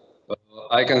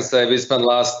I can say we spent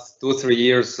last 2-3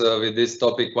 years with this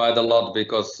topic quite a lot,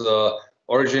 because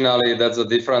originally that's the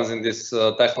difference in this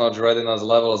technology readiness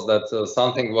levels, that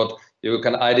something what you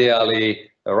can ideally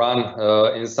run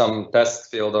in some test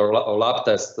field or lab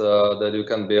test that you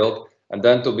can build, and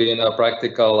then to be in a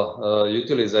practical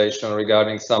utilization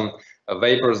regarding some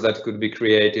vapors that could be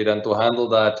created, and to handle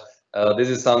that, this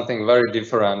is something very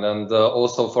different. And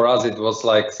also for us, it was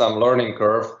like some learning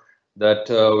curve that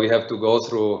we have to go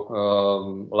through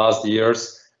last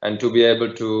years, and to be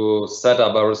able to set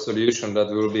up our solution that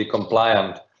will be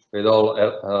compliant with all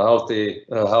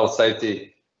health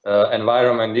safety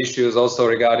environment issues. Also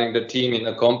regarding the team in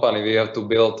a company, we have to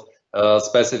build a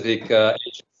specific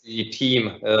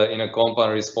team in a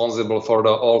company responsible for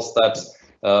all steps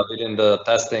within the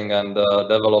testing and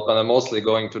development, and mostly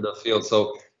going to the field.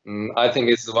 So I think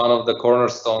it's one of the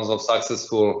cornerstones of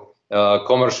successful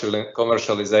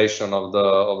commercialization of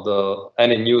the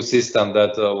any new system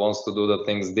that wants to do the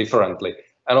things differently.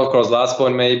 And of course, last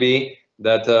point maybe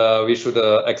that we should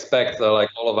expect, like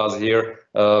all of us here,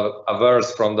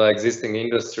 averse from the existing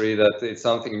industry, that it's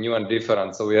something new and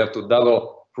different. So we have to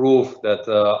double prove that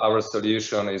our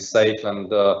solution is safe and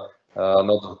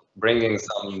not bringing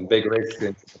some big risks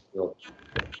into the field.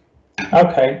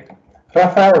 Okay,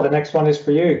 Rafael, the next one is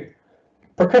for you.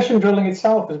 Percussion drilling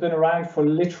itself has been around for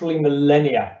literally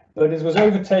millennia, but it was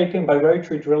overtaken by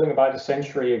rotary drilling about a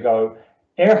century ago.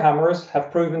 Air hammers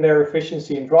have proven their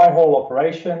efficiency in dry hole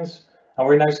operations, and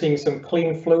we're now seeing some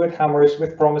clean fluid hammers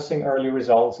with promising early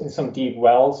results in some deep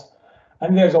wells.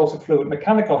 And there's also fluid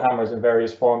mechanical hammers in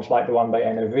various forms, like the one by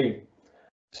NOV.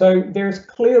 So there's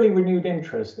clearly renewed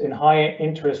interest in high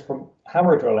interest from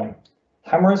hammer drilling.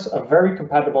 Hammers are very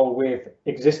compatible with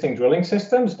existing drilling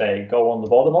systems. They go on the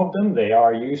bottom of them. They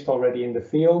are used already in the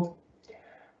field.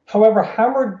 However,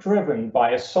 hammer driven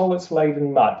by a solids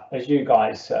laden mud, as you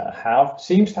guys have,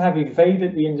 seems to have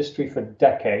evaded the industry for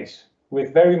decades,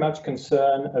 with very much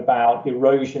concern about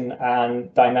erosion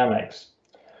and dynamics.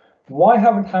 Why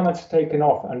haven't hammers taken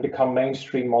off and become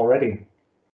mainstream already?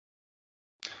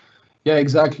 Yeah,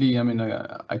 exactly. I mean,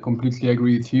 I completely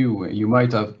agree with you. You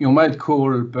might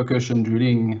call percussion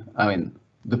drilling,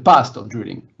 the past of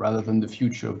drilling rather than the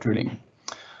future of drilling.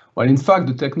 Well, in fact,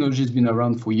 the technology has been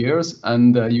around for years,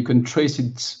 and you can trace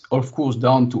it, of course,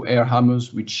 down to air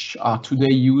hammers, which are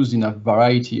today used in a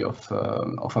variety of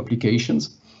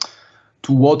applications,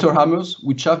 to water hammers,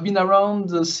 which have been around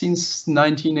since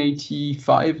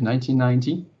 1985,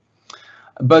 1990.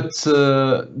 But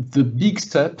the big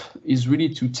step is really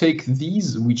to take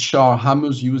these, which are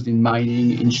hammers used in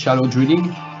mining, in shallow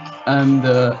drilling,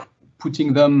 and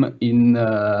putting them in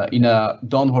a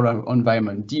downhole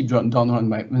environment, deep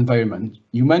downhole environment.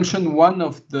 You mentioned one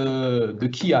of the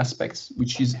key aspects,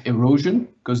 which is erosion,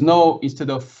 because now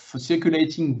instead of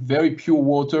circulating very pure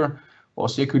water or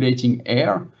circulating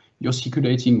air, you're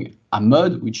circulating a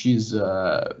mud which is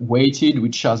weighted,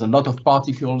 which has a lot of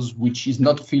particles, which is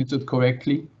not filtered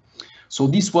correctly. So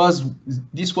this was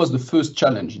the first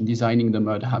challenge in designing the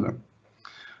mud hammer.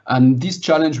 And this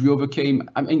challenge we overcame,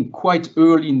 I mean, quite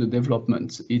early in the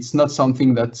development. It's not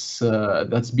something that's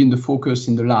been the focus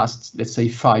in the last, let's say,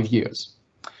 5 years.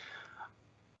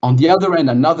 On the other end,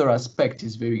 another aspect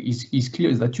is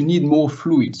clear, is that you need more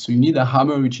fluid. So you need a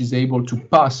hammer which is able to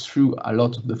pass through a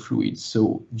lot of the fluids.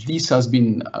 So this has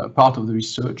been part of the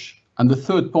research. And the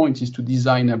third point is to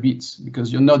design a bit,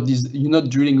 because you're not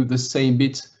drilling with the same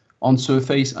bit on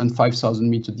surface and 5,000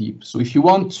 meter deep. So if you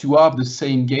want to have the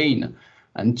same gain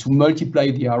and to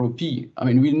multiply the ROP, I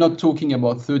mean, we're not talking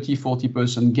about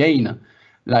 30–40% gain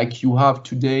like you have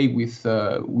today with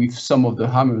some of the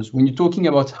hammers. When you're talking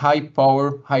about high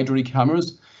power hydraulic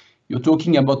hammers, you're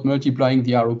talking about multiplying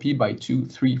the ROP by 2,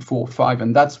 3, 4, 5,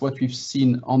 and that's what we've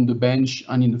seen on the bench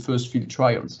and in the first field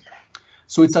trials.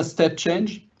 So it's a step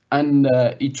change, and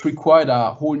it required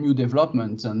a whole new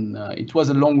development, and it was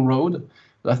a long road,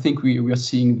 but I think we are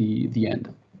seeing the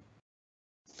end.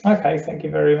 Okay, thank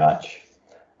you very much.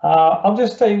 I'll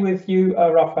just stay with you,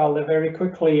 Rafael, very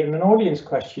quickly. And an audience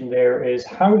question there is,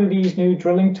 how do these new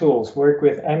drilling tools work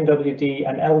with MWD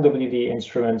and LWD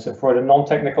instruments? And for the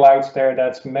non-technical outs there,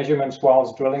 that's measurements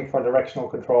whilst drilling for directional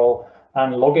control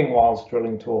and logging whilst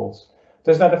drilling tools.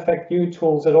 Does that affect you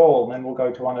tools at all? And then we'll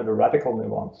go to one of the radical new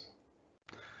ones.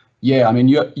 Yeah, I mean,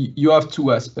 you have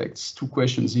two aspects, two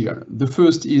questions here. The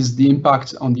first is the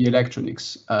impact on the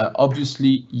electronics.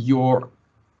 Obviously, you're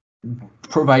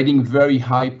providing very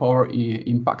high power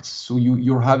impacts. So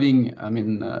you're having, I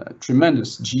mean,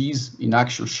 tremendous Gs in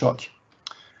actual shock.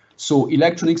 So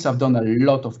electronics have done a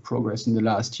lot of progress in the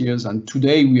last years. And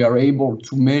today we are able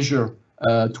to measure,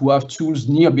 to have tools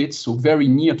near bits, so very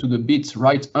near to the bits,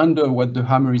 right under what the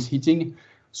hammer is hitting,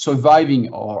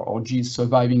 surviving or Gs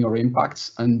surviving our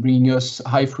impacts and bringing us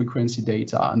high frequency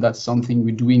data. And that's something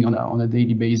we're doing on a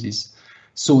daily basis.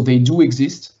 So they do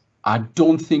exist. I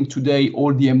don't think today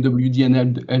all the MWD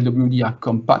and LWD are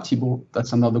compatible.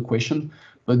 That's another question.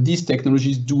 But these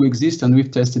technologies do exist and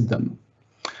we've tested them.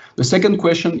 The second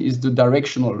question is the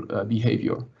directional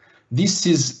behavior. This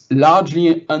is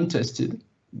largely untested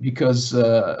because,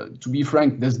 to be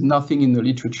frank, there's nothing in the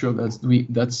literature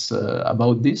that's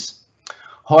about this.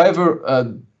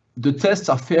 However, the tests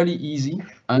are fairly easy,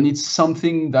 and it's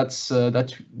something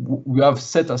that we have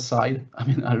set aside, I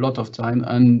mean, a lot of time,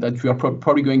 and that we are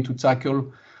probably going to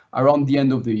tackle around the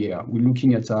end of the year. We're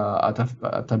looking at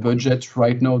a budget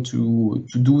right now to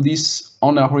do this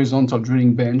on a horizontal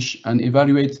drilling bench and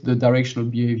evaluate the directional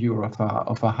behavior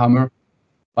of a hammer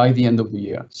by the end of the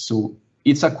year. So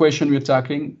it's a question we're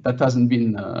tackling that hasn't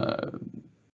been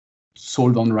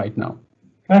solved on right now.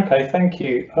 Okay, thank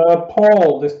you.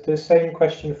 Paul, the same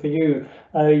question for you.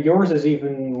 Yours is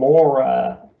even more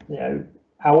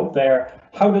out there.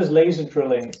 How does laser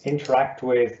drilling interact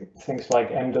with things like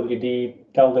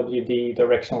MWD, LWD,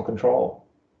 directional control?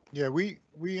 Yeah, we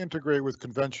integrate with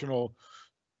conventional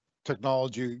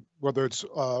technology, whether it's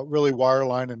really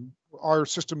wireline, and our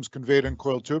system's conveyed in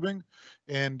coiled tubing,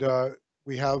 and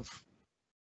we have,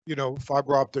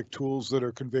 fiber optic tools that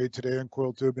are conveyed today in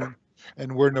coiled tubing.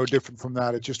 And we're no different from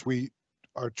that. It's just we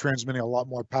are transmitting a lot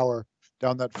more power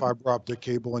down that fiber optic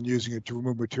cable and using it to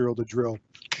remove material to drill.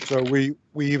 So we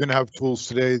even have tools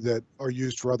today that are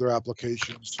used for other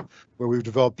applications where we've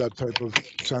developed that type of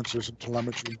sensors and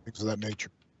telemetry and things of that nature.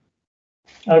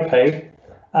 Okay,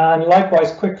 and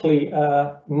likewise, quickly,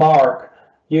 Mark,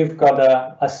 you've got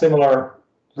a similar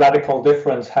radical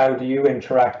difference. How do you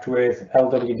interact with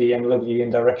LWD, MWD,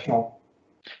 and directional?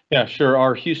 Yeah, sure.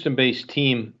 Our Houston-based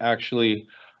team actually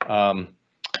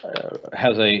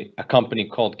has a company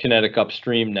called Kinetic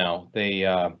Upstream now. They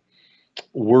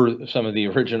were some of the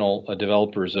original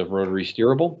developers of rotary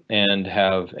steerable and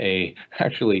have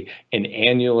actually an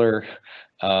annular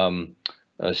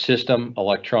system,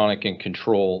 electronic and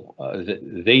control that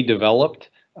they developed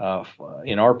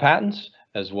in our patents,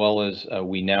 as well as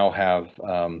we now have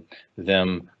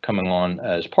them coming on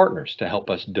as partners to help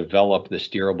us develop the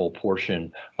steerable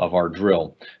portion of our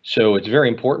drill. So it's very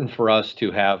important for us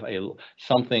to have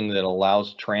something that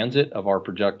allows transit of our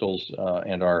projectiles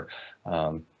and our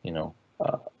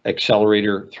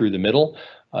accelerator through the middle.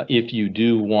 If you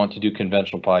do want to do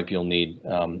conventional pipe, you'll need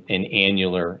an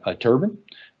annular turbine,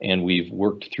 and we've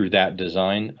worked through that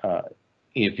design.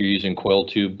 If you're using coil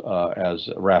tube, as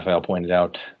Rafael pointed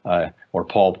out, or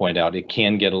Paul pointed out, it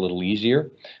can get a little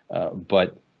easier.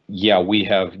 But yeah, we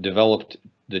have developed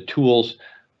the tools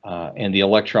and the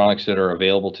electronics that are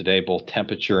available today, both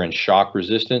temperature and shock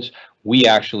resistance. We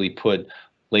actually put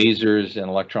lasers and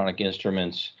electronic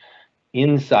instruments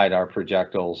inside our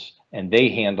projectiles, and they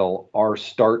handle our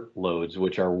start loads,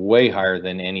 which are way higher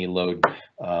than any load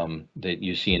that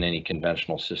you see in any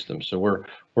conventional system. So we're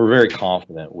very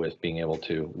confident with being able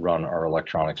to run our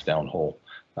electronics downhole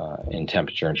in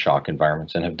temperature and shock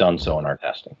environments, and have done so in our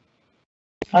testing.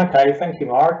 Okay, thank you,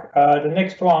 Mark. The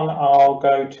next one, I'll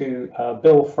go to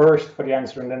Bill first for the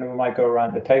answer, and then we might go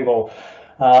around the table.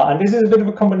 And this is a bit of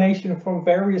a combination from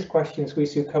various questions we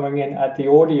see coming in at the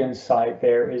audience side.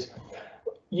 There is,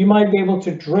 you might be able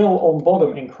to drill on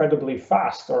bottom incredibly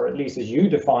fast, or at least as you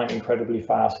define incredibly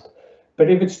fast. But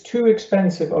if it's too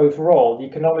expensive overall, the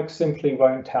economics simply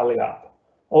won't tally up.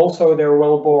 Also, there are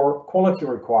wellbore quality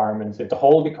requirements. If the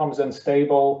hole becomes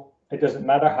unstable, it doesn't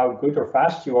matter how good or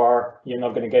fast you are, you're not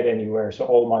going to get anywhere, so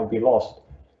all might be lost.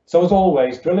 So as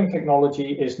always, drilling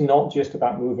technology is not just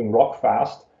about moving rock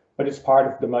fast, but it's part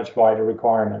of the much wider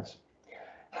requirements.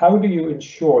 How do you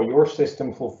ensure your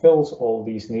system fulfills all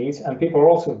these needs? And people are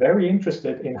also very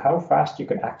interested in how fast you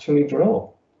can actually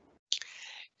drill.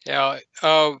 Yeah,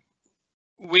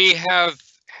 we have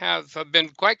been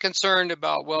quite concerned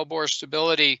about wellbore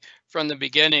stability from the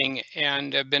beginning,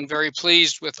 and have been very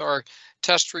pleased with our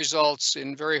test results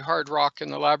in very hard rock in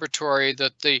the laboratory,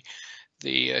 that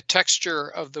the texture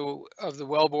of the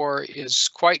wellbore is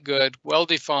quite good, well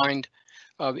defined,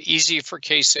 easy for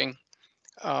casing,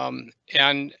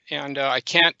 and I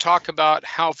can't talk about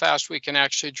how fast we can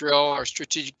actually drill. Our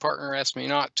strategic partner asked me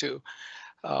not to,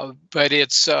 but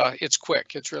it's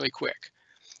quick. It's really quick,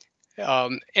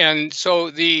 and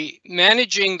so the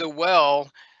managing the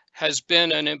well has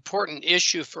been an important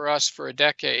issue for us for a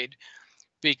decade.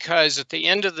 Because at the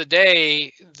end of the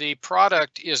day, the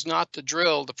product is not the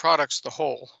drill, the product's the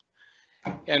hole.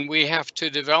 And we have to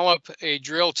develop a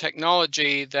drill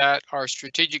technology that our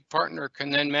strategic partner can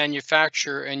then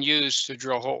manufacture and use to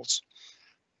drill holes.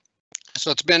 So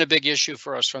it's been a big issue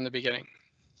for us from the beginning.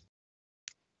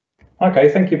 Okay,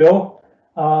 thank you, Bill.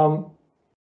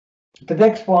 The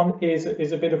next one is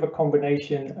a bit of a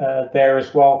combination there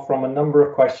as well from a number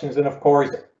of questions. And of course,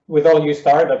 with all you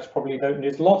startups, probably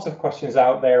there's lots of questions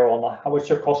out there on how much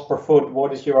your cost per foot,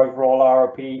 what is your overall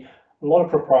RRP, a lot of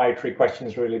proprietary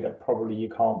questions really that probably you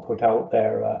can't put out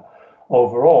there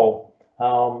overall.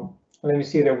 Let me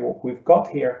see there what we've got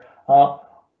here.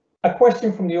 A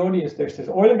question from the audience there says,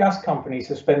 oil and gas companies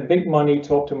have spent big money to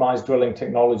optimize drilling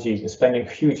technologies and spending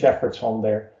huge efforts on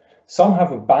there. Some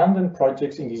have abandoned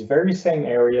projects in these very same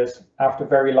areas after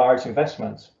very large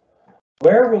investments.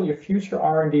 Where will your future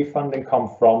R&D funding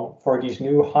come from for these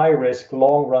new high-risk,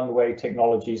 long runway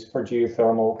technologies for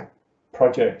geothermal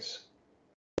projects?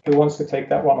 Who wants to take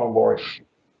that one on board?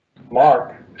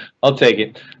 Mark. I'll take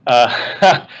it.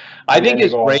 I think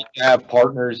it's great to have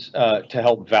partners to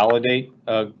help validate.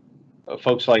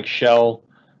 Folks like Shell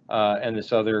and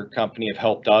this other company have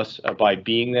helped us by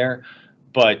being there.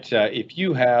 But if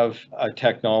you have a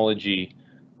technology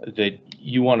that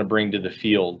you want to bring to the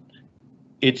field,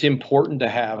 it's important to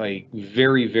have a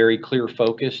very, very clear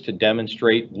focus to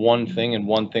demonstrate one thing and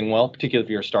one thing well, particularly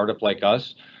if you're a startup like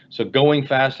us. So going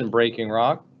fast and breaking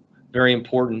rock, very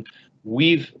important.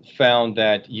 We've found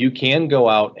that you can go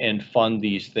out and fund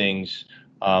these things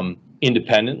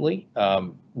independently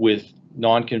with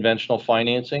non-conventional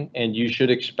financing, and you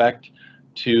should expect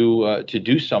to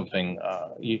do something.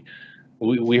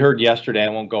 We heard yesterday, I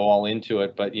won't go all into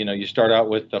it, but you start out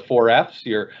with the 4 F's,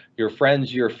 your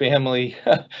friends, your family,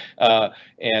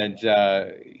 and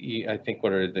I think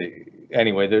what are the,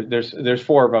 anyway, there's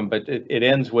 4 of them, but it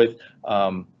ends with,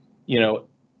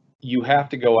 you have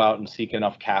to go out and seek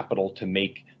enough capital to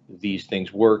make these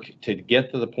things work, to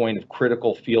get to the point of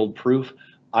critical field proof.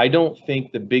 I don't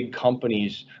think the big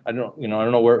companies, I don't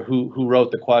know who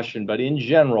wrote the question, but in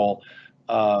general,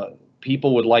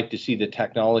 people would like to see the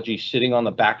technology sitting on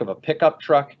the back of a pickup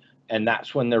truck, and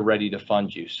that's when they're ready to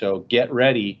fund you. So get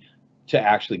ready to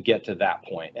actually get to that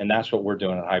point. And that's what we're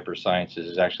doing at Hyper Sciences,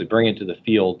 is actually bringing it to the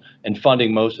field and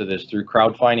funding most of this through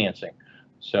crowd financing.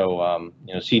 So,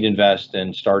 Seed Invest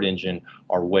and Start Engine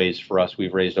are ways for us.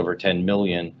 We've raised over 10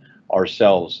 million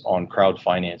ourselves on crowd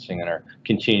financing and are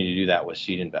continuing to do that with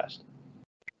Seed Invest.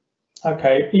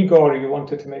 Okay, Igor, you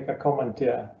wanted to make a comment,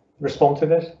 respond to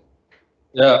this?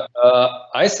 Yeah,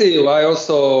 I see why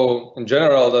also in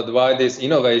general that why these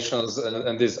innovations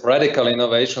and these radical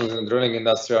innovations in the drilling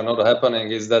industry are not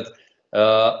happening is that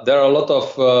there are a lot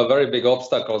of very big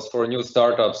obstacles for new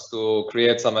startups to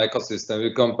create some ecosystem.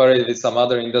 We compare it with some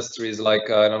other industries like,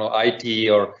 I don't know, IT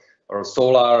or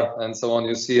solar and so on.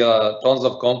 You see tons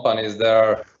of companies that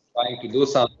are trying to do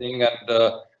something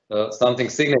and something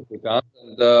significant.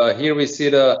 And here we see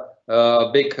the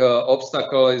big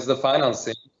obstacle is the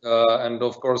financing and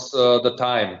of course the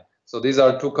time. So these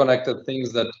are two connected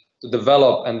things that to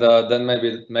develop and then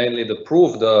maybe mainly to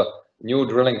prove the new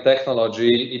drilling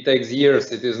technology. It takes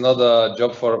years. It is not a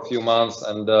job for a few months,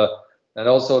 and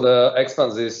also the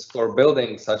expenses for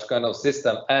building such kind of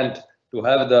system and to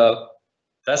have the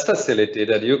test facility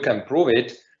that you can prove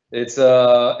it. It's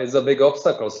a big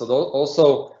obstacle. So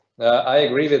also I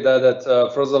agree with that.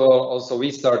 That first of all, also we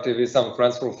started with some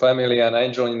friends from family and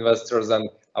angel investors and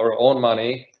our own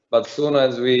money. But soon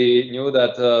as we knew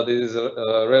that this is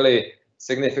really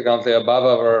significantly above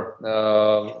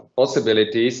our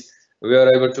possibilities, we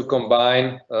were able to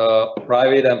combine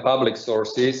private and public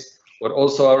sources. But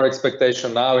also our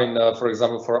expectation now, in for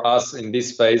example, for us in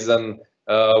this phase, and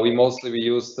we mostly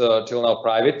used till now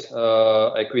private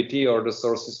equity or the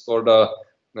sources for the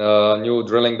new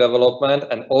drilling development,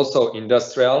 and also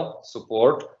industrial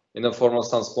support in the form of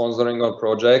some sponsoring or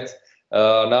projects.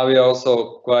 Now we are also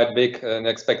quite big in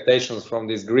expectations from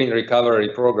these green recovery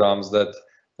programs that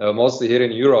mostly here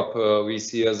in Europe we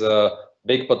see as a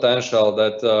big potential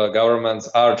that governments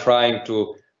are trying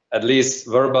to, at least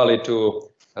verbally, to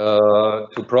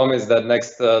promise that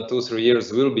next 2-3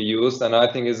 years will be used. And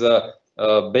I think is a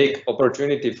big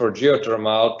opportunity for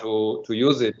geothermal to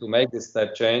use it to make this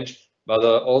step change. But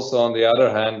also on the other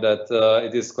hand, that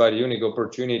it is quite a unique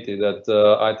opportunity that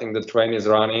I think the train is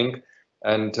running,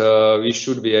 and we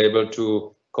should be able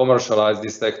to commercialize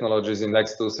these technologies in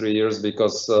next 2-3 years,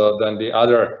 because then the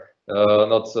other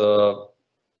not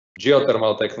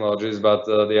geothermal technologies, but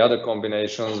the other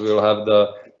combinations will have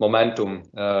the momentum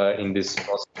in this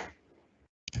process.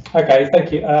 Okay,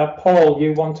 thank you. Paul,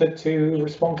 you wanted to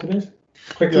respond to this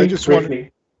quickly?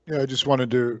 I just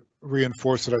wanted to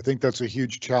reinforce that I think that's a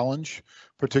huge challenge,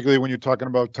 particularly when you're talking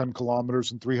about 10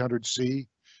 kilometers and 300 C,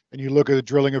 and you look at the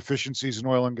drilling efficiencies in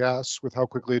oil and gas with how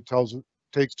quickly it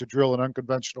takes to drill an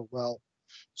unconventional well.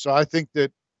 So I think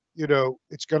that, you know,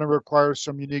 it's going to require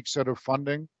some unique set of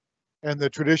funding, and the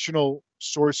traditional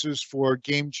sources for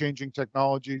game-changing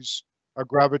technologies are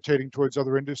gravitating towards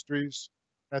other industries.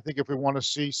 I think if we want to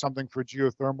see something for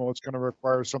geothermal, it's going to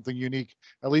require something unique,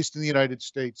 at least in the United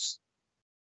States.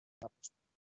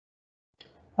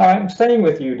 I'm staying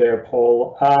with you there,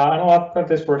 Paul. I know I've got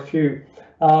this for a few.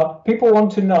 People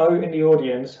want to know in the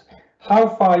audience how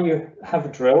far you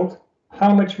have drilled,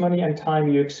 how much money and time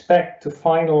you expect to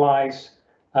finalize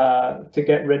to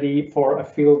get ready for a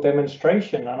field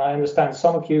demonstration. And I understand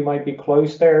some of you might be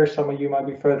close there, some of you might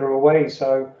be further away.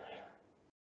 So,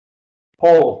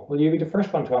 Paul, will you be the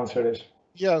first one to answer this?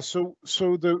 Yeah, so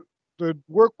the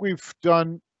work we've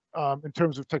done in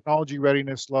terms of technology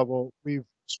readiness level, we've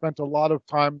spent a lot of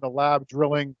time in the lab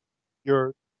drilling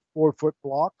your 4-foot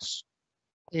blocks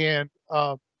and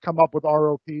come up with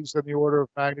ROPs in the order of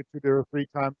magnitude that are 3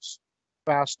 times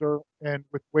faster, and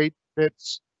with weight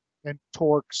bits and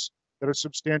torques that are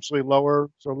substantially lower,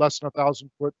 so less than 1,000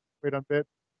 foot weight on bit,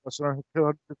 less than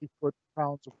 250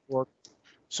 foot-pounds of torque.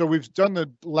 So we've done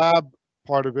the lab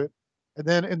part of it, and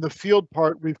then in the field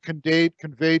part, we've conveyed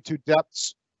to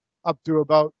depths up to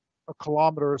about 1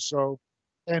 kilometer or so,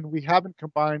 and we haven't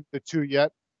combined the two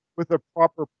yet. With a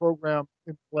proper program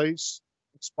in place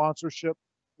and sponsorship,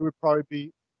 we would probably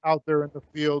be out there in the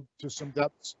field to some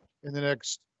depths in the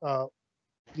next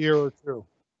year or two.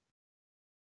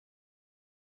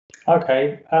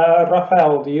 Okay,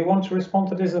 Rafael, do you want to respond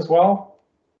to this as well?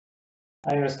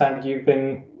 I understand you've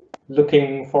been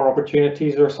looking for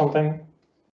opportunities or something.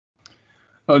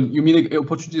 You mean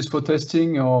opportunities for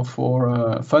testing or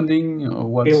for funding or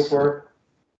what? Field work.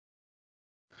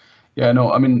 Yeah,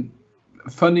 no, I mean,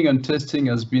 funding and testing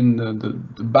has been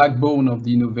the backbone of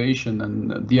the innovation,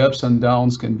 and the ups and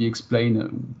downs can be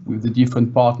explained with the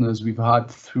different partners we've had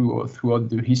throughout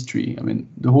the history. I mean,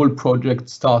 the whole project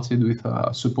started with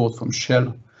support from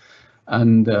Shell,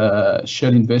 and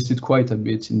Shell invested quite a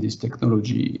bit in this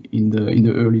technology in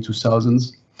the early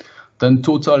 2000s. Then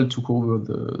Total took over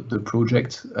the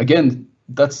project. Again,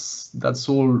 that's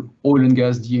all oil and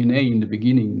gas DNA in the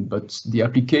beginning, but the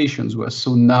applications were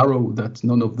so narrow that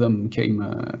none of them came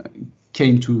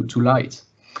to light.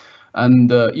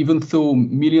 And even though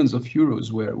millions of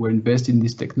euros were invested in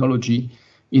this technology,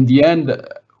 in the end,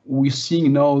 we're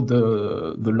seeing now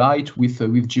the light with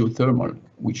geothermal,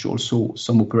 which also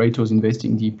some operators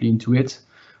investing deeply into it.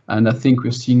 And I think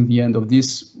we're seeing the end of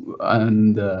this,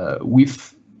 and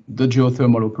with the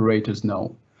geothermal operators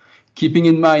now. Keeping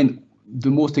in mind, the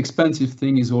most expensive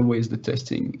thing is always the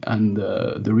testing and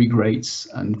the rig rates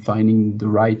and finding the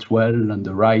right well and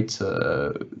the right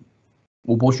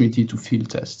opportunity to field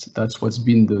test. That's what's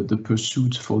been the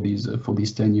pursuit for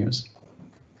these 10 years.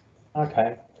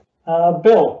 Okay,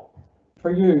 Bill,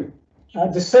 for you,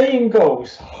 the saying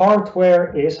goes,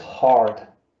 hardware is hard.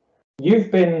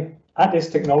 you've been at this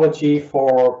technology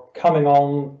for coming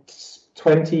on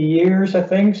 20 years, I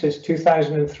think, since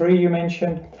 2003 you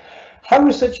mentioned. How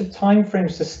is such a time frame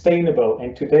sustainable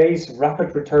in today's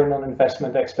rapid return on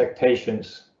investment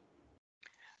expectations?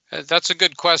 That's a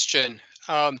good question.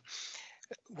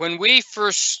 When we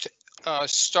first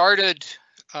started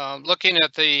looking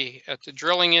at the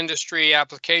drilling industry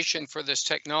application for this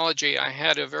technology, I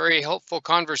had a very helpful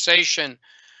conversation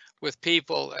with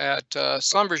people at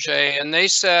Schlumberger, and they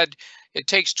said it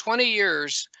takes 20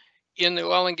 years in the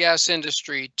oil and gas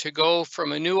industry to go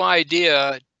from a new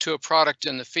idea to a product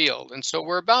in the field. And so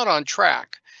we're about on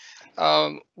track.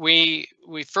 We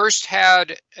first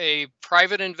had a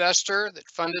private investor that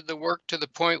funded the work to the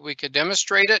point we could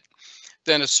demonstrate it.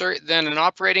 Then an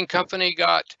operating company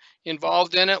got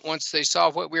involved in it once they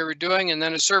saw what we were doing, and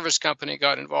then a service company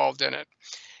got involved in it.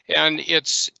 And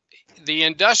the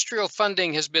industrial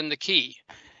funding has been the key.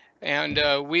 And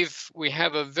we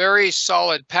have a very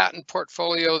solid patent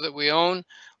portfolio that we own,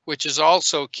 which is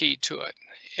also key to it.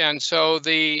 And so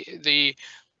the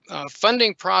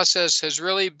funding process has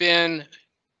really been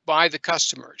by the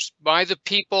customers, by the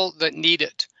people that need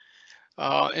it.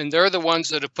 And they're the ones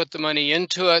that have put the money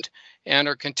into it and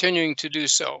are continuing to do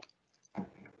so.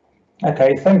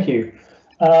 Okay, thank you.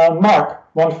 Mark,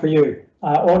 one for you.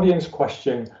 Audience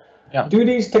question. Yeah.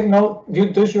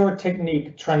 Does your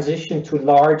technique transition to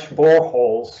large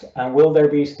boreholes, and will there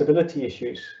be stability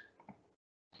issues?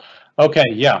 Okay,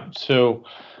 yeah, so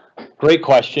great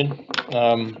question.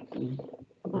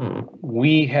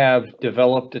 We have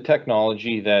developed a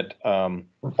technology that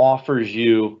offers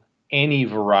you any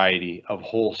variety of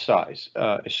hole size.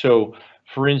 So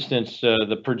for instance,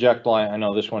 the projectile, I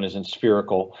know this one isn't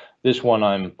spherical. This one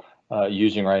I'm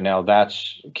using right now,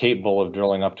 that's capable of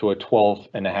drilling up to a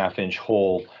 12.5-inch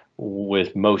hole,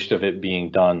 with most of it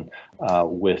being done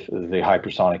with the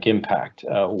hypersonic impact.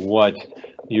 What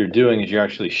you're doing is you're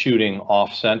actually shooting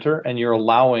off center, and you're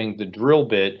allowing the drill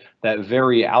bit, that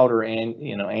very outer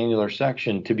annular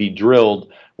section, to be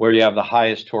drilled where you have the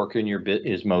highest torque and your bit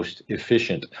is most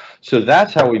efficient. So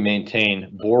that's how we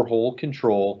maintain borehole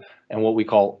control and what we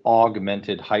call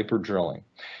augmented hyper drilling.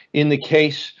 In the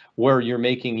case where you're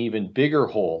making even bigger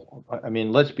hole, I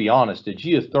mean, let's be honest, a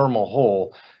geothermal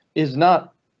hole is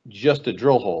not just a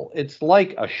drill hole. It's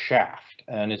like a shaft,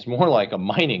 and it's more like a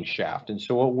mining shaft. And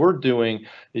so what we're doing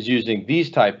is using these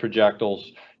type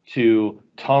projectiles to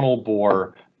tunnel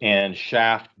bore and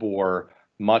shaft bore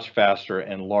much faster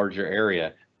and larger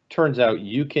area. Turns out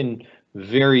you can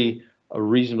very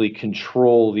reasonably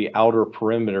control the outer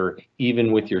perimeter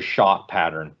even with your shot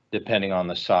pattern, depending on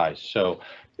the size. So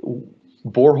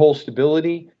borehole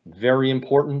stability, very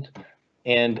important.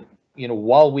 And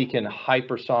while we can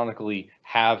hypersonically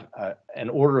have an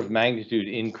order of magnitude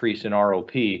increase in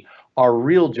ROP, our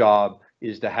real job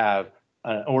is to have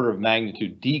an order of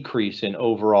magnitude decrease in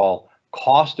overall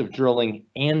cost of drilling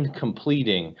and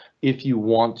completing if you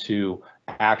want to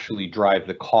actually drive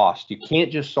the cost. You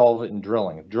can't just solve it in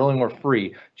drilling. If drilling were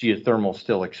free, geothermal is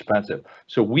still expensive.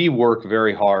 So we work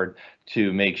very hard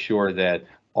to make sure that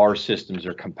our systems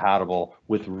are compatible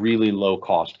with really low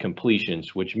cost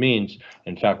completions, which means,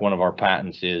 in fact, one of our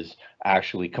patents is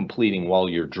actually completing while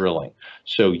you're drilling.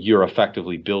 So you're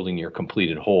effectively building your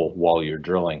completed hole while you're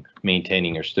drilling,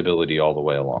 maintaining your stability all the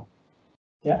way along.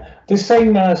 Yeah, the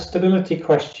same stability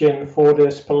question for the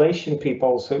spallation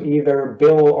people. So either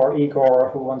Bill or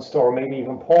Igor who wants to, or maybe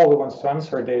even Paul who wants to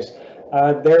answer this.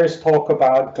 There's talk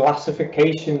about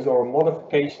glassifications or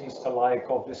modifications to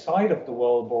of the side of the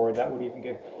wellbore that would even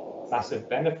give massive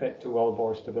benefit to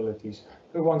wellbore stabilities.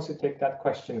 Who wants to take that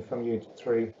question from you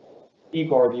three?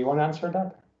 Igor, do you want to answer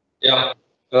that? Yeah.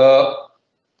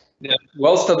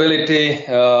 Well stability,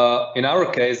 in our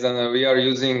case, and we are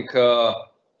using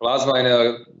plasma in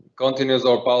a continuous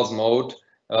or pulse mode.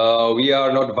 We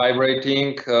are not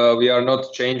vibrating. We are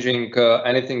not changing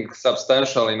anything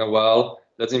substantial in a well.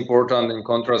 That's important in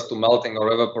contrast to melting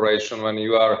or evaporation when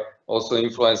you are also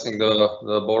influencing the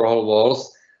borehole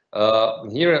walls.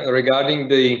 Here, regarding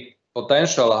the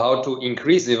potential, how to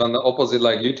increase even the opposite,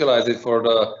 like utilize it for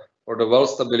the well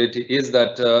stability, is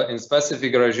that in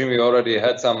specific regime we already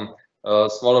had some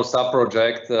smaller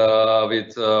sub-project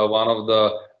with one of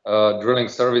the drilling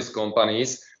service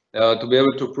companies to be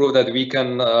able to prove that we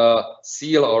can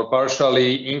seal or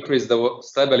partially increase the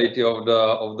stability of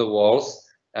the walls.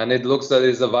 And it looks that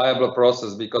it's a viable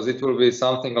process, because it will be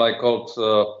something like called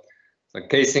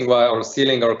casing while or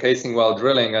sealing or casing while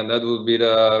drilling, and that would be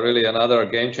really another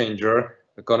game changer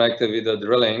connected with the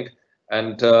drilling.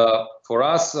 And for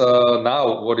us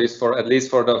now, what is for at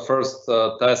least for the first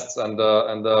tests and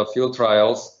the field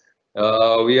trials,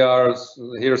 We are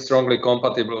here strongly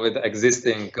compatible with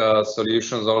existing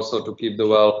solutions also to keep the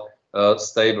well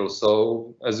stable.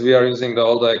 So as we are using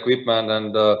all the equipment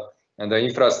and the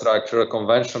infrastructure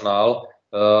conventional,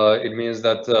 it means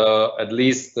that at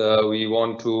least we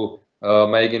want to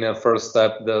make in a first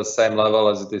step the same level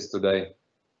as it is today.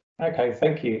 Okay,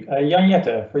 thank you.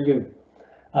 Jan-Jette, for you.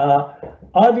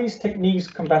 Are these techniques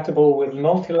compatible with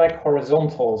multi-leg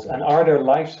horizontals, and are there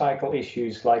life cycle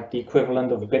issues like the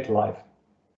equivalent of bit life?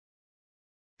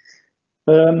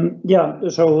 Yeah,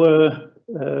 so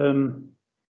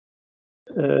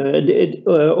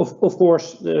of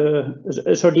course,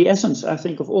 so the essence, I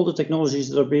think, of all the technologies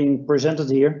that are being presented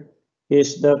here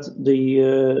is that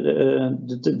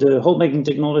the hole making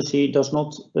technology does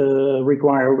not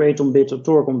require weight on bit or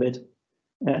torque on bit.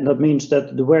 And that means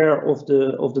that the wear of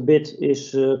the bit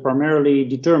is primarily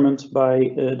determined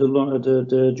by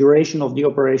the duration of the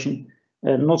operation,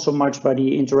 and not so much by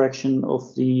the interaction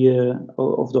of the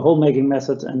hole making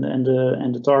method and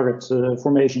the target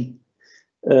formation.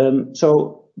 And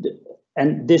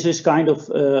this is kind of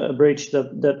a bridge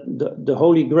that the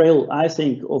holy grail, I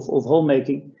think, of hole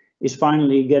making is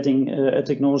finally getting a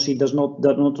technology that not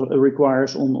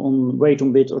requires on weight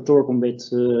on bit or torque on bit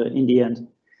in the end.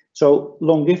 So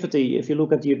longevity, if you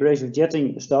look at the abrasive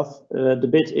jetting stuff, the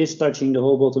bit is touching the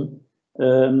hole bottom,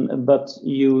 but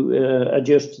you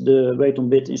adjust the weight on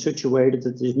bit in such a way that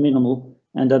it is minimal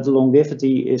and that the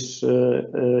longevity is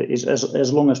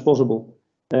as long as possible.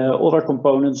 Other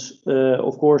components,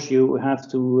 of course, you have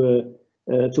to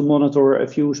monitor a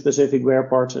few specific wear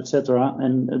parts, etc.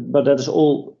 But that is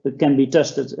all that can be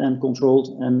tested and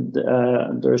controlled, and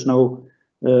there is no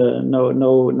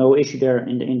issue there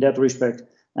in that respect.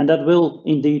 And that will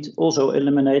indeed also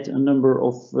eliminate a number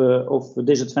of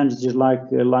disadvantages like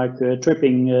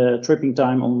tripping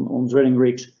time on drilling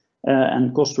rigs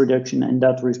and cost reduction in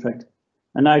that respect.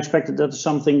 And I expect that that's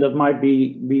something that might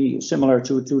be similar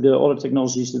to the other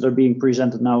technologies that are being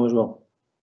presented now as well.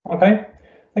 Okay,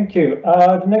 thank you.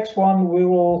 The next one, we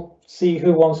will see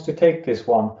who wants to take this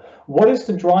one. What is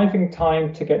the driving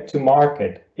time to get to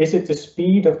market? Is it the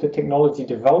speed of the technology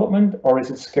development, or is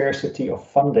it scarcity of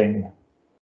funding?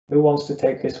 Who wants to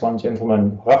take this one,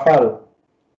 gentlemen? Rafael.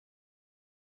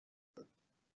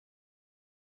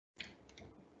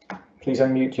 Please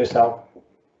unmute yourself.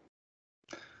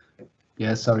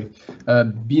 Yeah, sorry.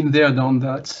 Been there, done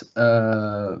that.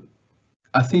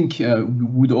 I think we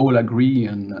would all agree,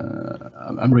 and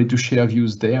I'm ready to share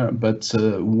views there. But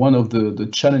one of the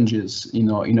challenges in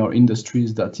our industry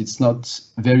is that it's not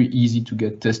very easy to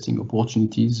get testing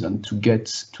opportunities and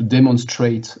to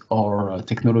demonstrate our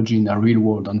technology in a real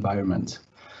world environment.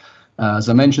 As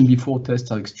I mentioned before,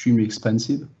 tests are extremely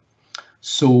expensive.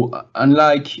 So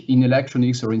unlike in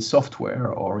electronics or in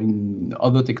software or in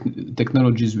other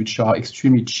technologies which are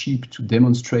extremely cheap to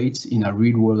demonstrate in a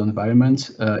real world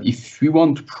environment, if we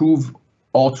want to prove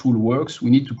our tool works, we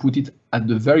need to put it at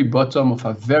the very bottom of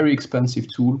a very expensive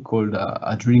tool called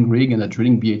a drilling rig and a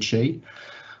drilling BHA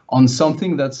on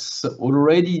something that's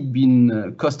already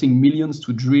been costing millions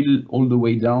to drill all the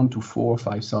way down to 4,000 or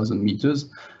 5,000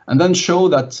 meters. And then show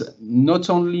that not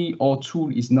only our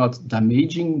tool is not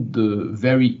damaging the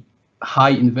very high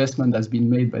investment that's been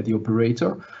made by the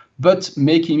operator, but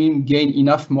making him gain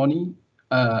enough money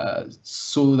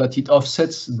so that it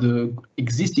offsets the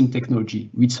existing technology,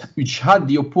 which had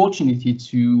the opportunity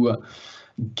to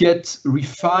get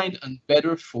refined and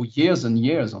better for years and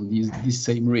years on these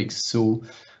same rigs. So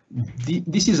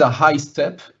this is a high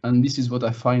step, and this is what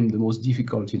I find the most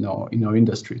difficult in our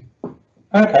industry.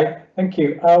 Okay, thank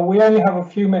you. We only have a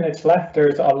few minutes left.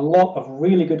 There's a lot of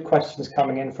really good questions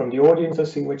coming in from the audience, I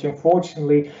see, which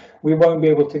unfortunately we won't be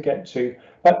able to get to.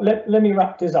 But let me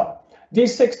wrap this up.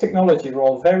 These 6 technologies are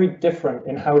all very different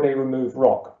in how they remove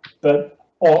rock, but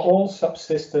are all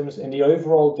subsystems in the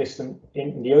overall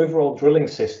drilling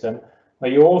system,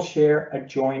 where you all share a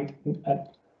joint. Let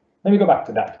me go back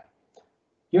to that.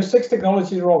 Your 6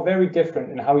 technologies are all very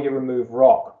different in how you remove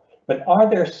rock. But are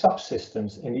there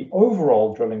subsystems in the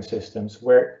overall drilling systems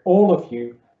where all of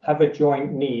you have a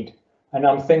joint need? And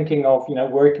I'm thinking of,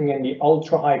 working in the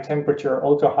ultra high temperature,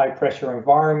 ultra high pressure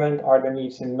environment. Are there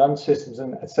needs in none systems,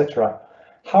 and etc.?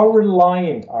 How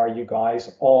reliant are you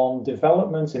guys on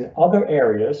developments in other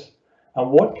areas?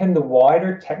 And what can the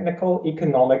wider technical,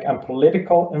 economic, and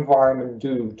political environment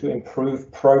do to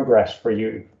improve progress for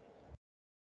you?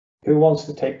 Who wants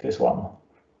to take this one?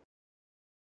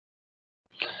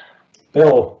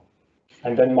 Bill,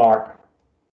 and then Mark.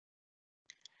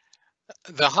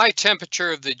 The high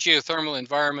temperature of the geothermal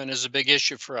environment is a big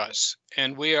issue for us,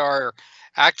 and we are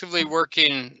actively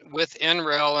working with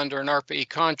NREL under an ARPA-E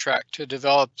contract to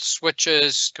develop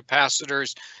switches,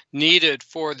 capacitors needed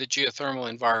for the geothermal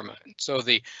environment. So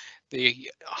the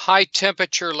high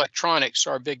temperature electronics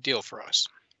are a big deal for us.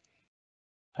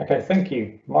 Okay, thank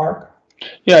you. Mark?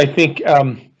 Yeah, I think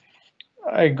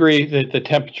I agree that the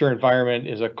temperature environment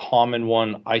is a common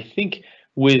one. I think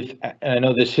I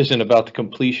know this isn't about the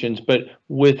completions, but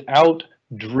without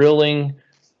drilling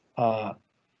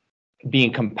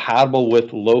being compatible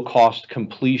with low-cost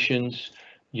completions,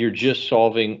 you're just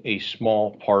solving a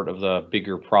small part of the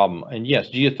bigger problem. And yes,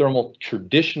 geothermal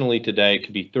traditionally today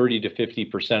could be 30 to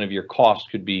 50% of your cost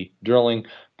could be drilling,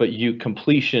 but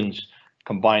completions,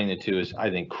 combining the two is, I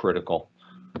think, critical.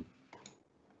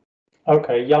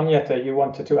 Okay, Jan-Jette, you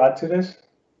wanted to add to this?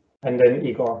 And then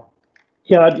Igor.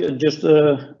 Yeah, just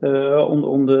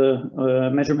on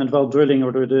the measurement well drilling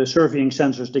or the surveying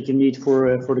sensors that you need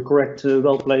for the correct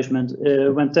well placement.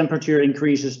 When temperature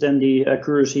increases, then the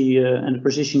accuracy and the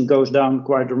precision goes down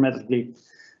quite dramatically.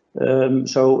 And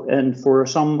for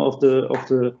some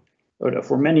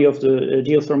for many of the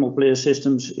geothermal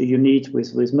systems, you need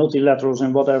with multilaterals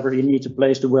and whatever, you need to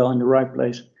place the well in the right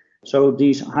place. So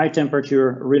these high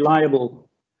temperature reliable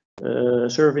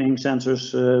surveying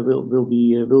sensors will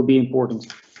be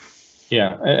important.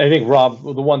 Yeah, I think, Rob,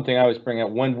 the one thing I was bringing up,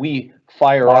 when we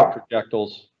fire our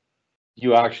projectiles,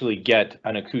 you actually get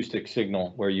an acoustic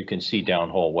signal where you can see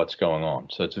downhole what's going on.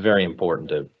 So it's very important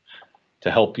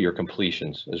to help your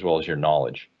completions as well as your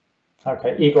knowledge.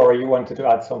 Okay, Igor, you wanted to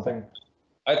add something?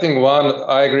 I think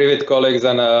I agree with colleagues,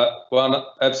 and one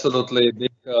absolutely big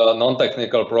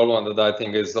non-technical problem that I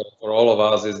think is for all of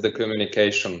us is the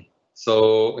communication.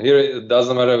 So here it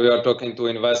doesn't matter if we are talking to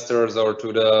investors or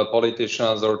to the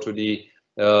politicians or to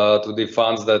the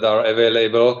funds that are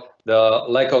available. The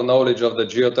lack of knowledge of the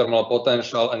geothermal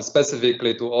potential, and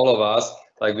specifically to all of us,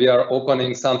 like we are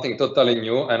opening something totally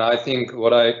new. And I think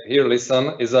what I hear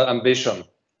listen is an ambition.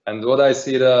 And what I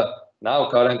see now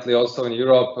currently also in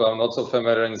Europe, I'm not so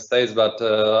familiar in the States, but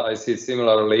I see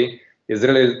similarly, is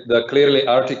really the clearly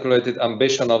articulated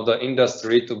ambition of the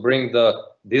industry to bring the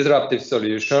disruptive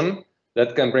solution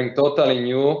that can bring totally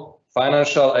new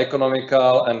financial,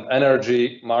 economical, and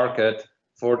energy market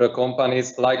for the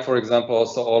companies, like, for example,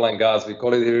 also oil and gas. We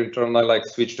call it here internally like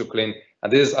switch to clean.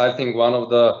 And this is, I think, one of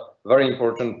the very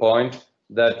important points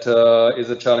that is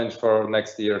a challenge for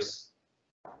next years.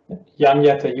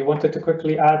 Jan-Jette, you wanted to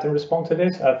quickly add and respond to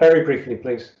this? Very briefly,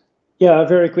 please. Yeah, a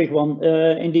very quick one.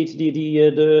 Indeed,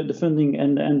 the funding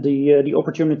and the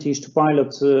opportunities to pilot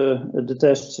the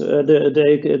tests,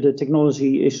 the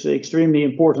technology is extremely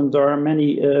important. There are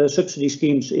many subsidy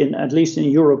schemes at least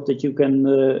in Europe, that you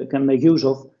can make use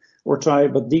of or try,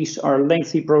 but these are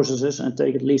lengthy processes and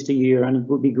take at least a year. And it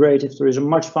would be great if there is a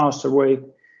much faster way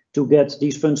to get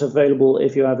these funds available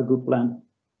if you have a good plan.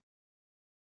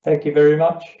 Thank you very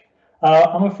much.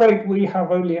 I'm afraid we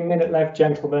have only a minute left,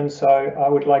 gentlemen, so I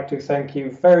would like to thank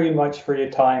you very much for your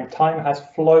time. Time has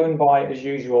flown by as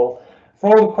usual.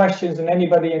 For all the questions, and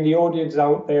anybody in the audience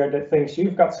out there that thinks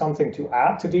you've got something to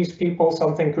add to these people,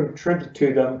 something to contribute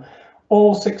to them,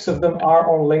 all 6 of them are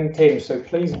on LinkedIn, so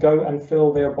please go and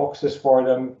fill their boxes for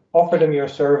them, offer them your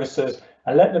services,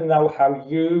 and let them know how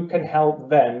you can help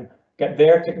them get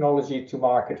their technology to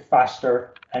market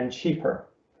faster and cheaper.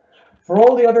 For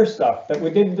all the other stuff that we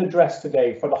didn't address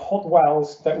today, for the hot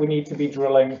wells that we need to be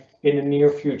drilling in the near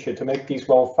future to make these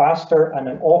wells faster and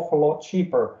an awful lot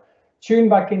cheaper, tune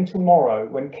back in tomorrow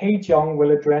when Kate Young will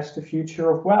address the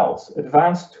future of wells,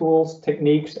 advanced tools,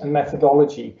 techniques and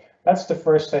methodology. That's the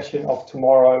first session of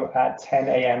tomorrow at 10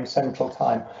 a.m. Central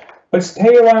Time. But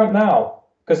stay around now,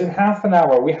 because in half an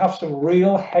hour we have some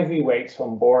real heavyweights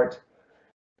on board.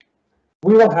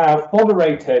 We will have,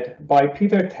 moderated by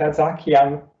Peter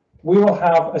Tzakian, we will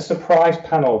have a surprise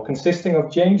panel consisting of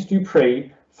James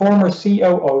Dupree, former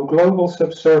COO, Global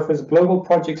Subsurface, Global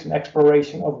Projects and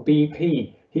Exploration of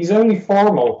BP. He's only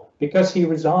formal because he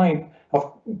goes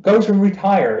and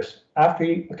retires after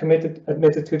he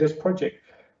admitted to this project.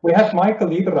 We have Michael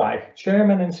Lieberreich,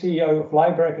 Chairman and CEO of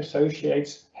Lieberreich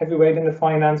Associates, heavyweight in the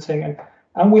financing,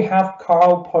 and we have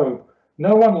Carl Pope,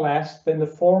 no one less than the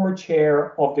former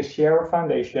chair of the Scherer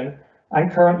Foundation and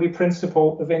currently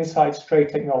principal of Insight Straight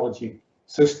Technology.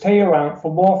 So stay around for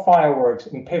more fireworks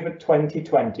in PIVOT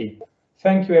 2020.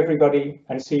 Thank you, everybody,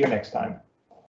 and see you next time.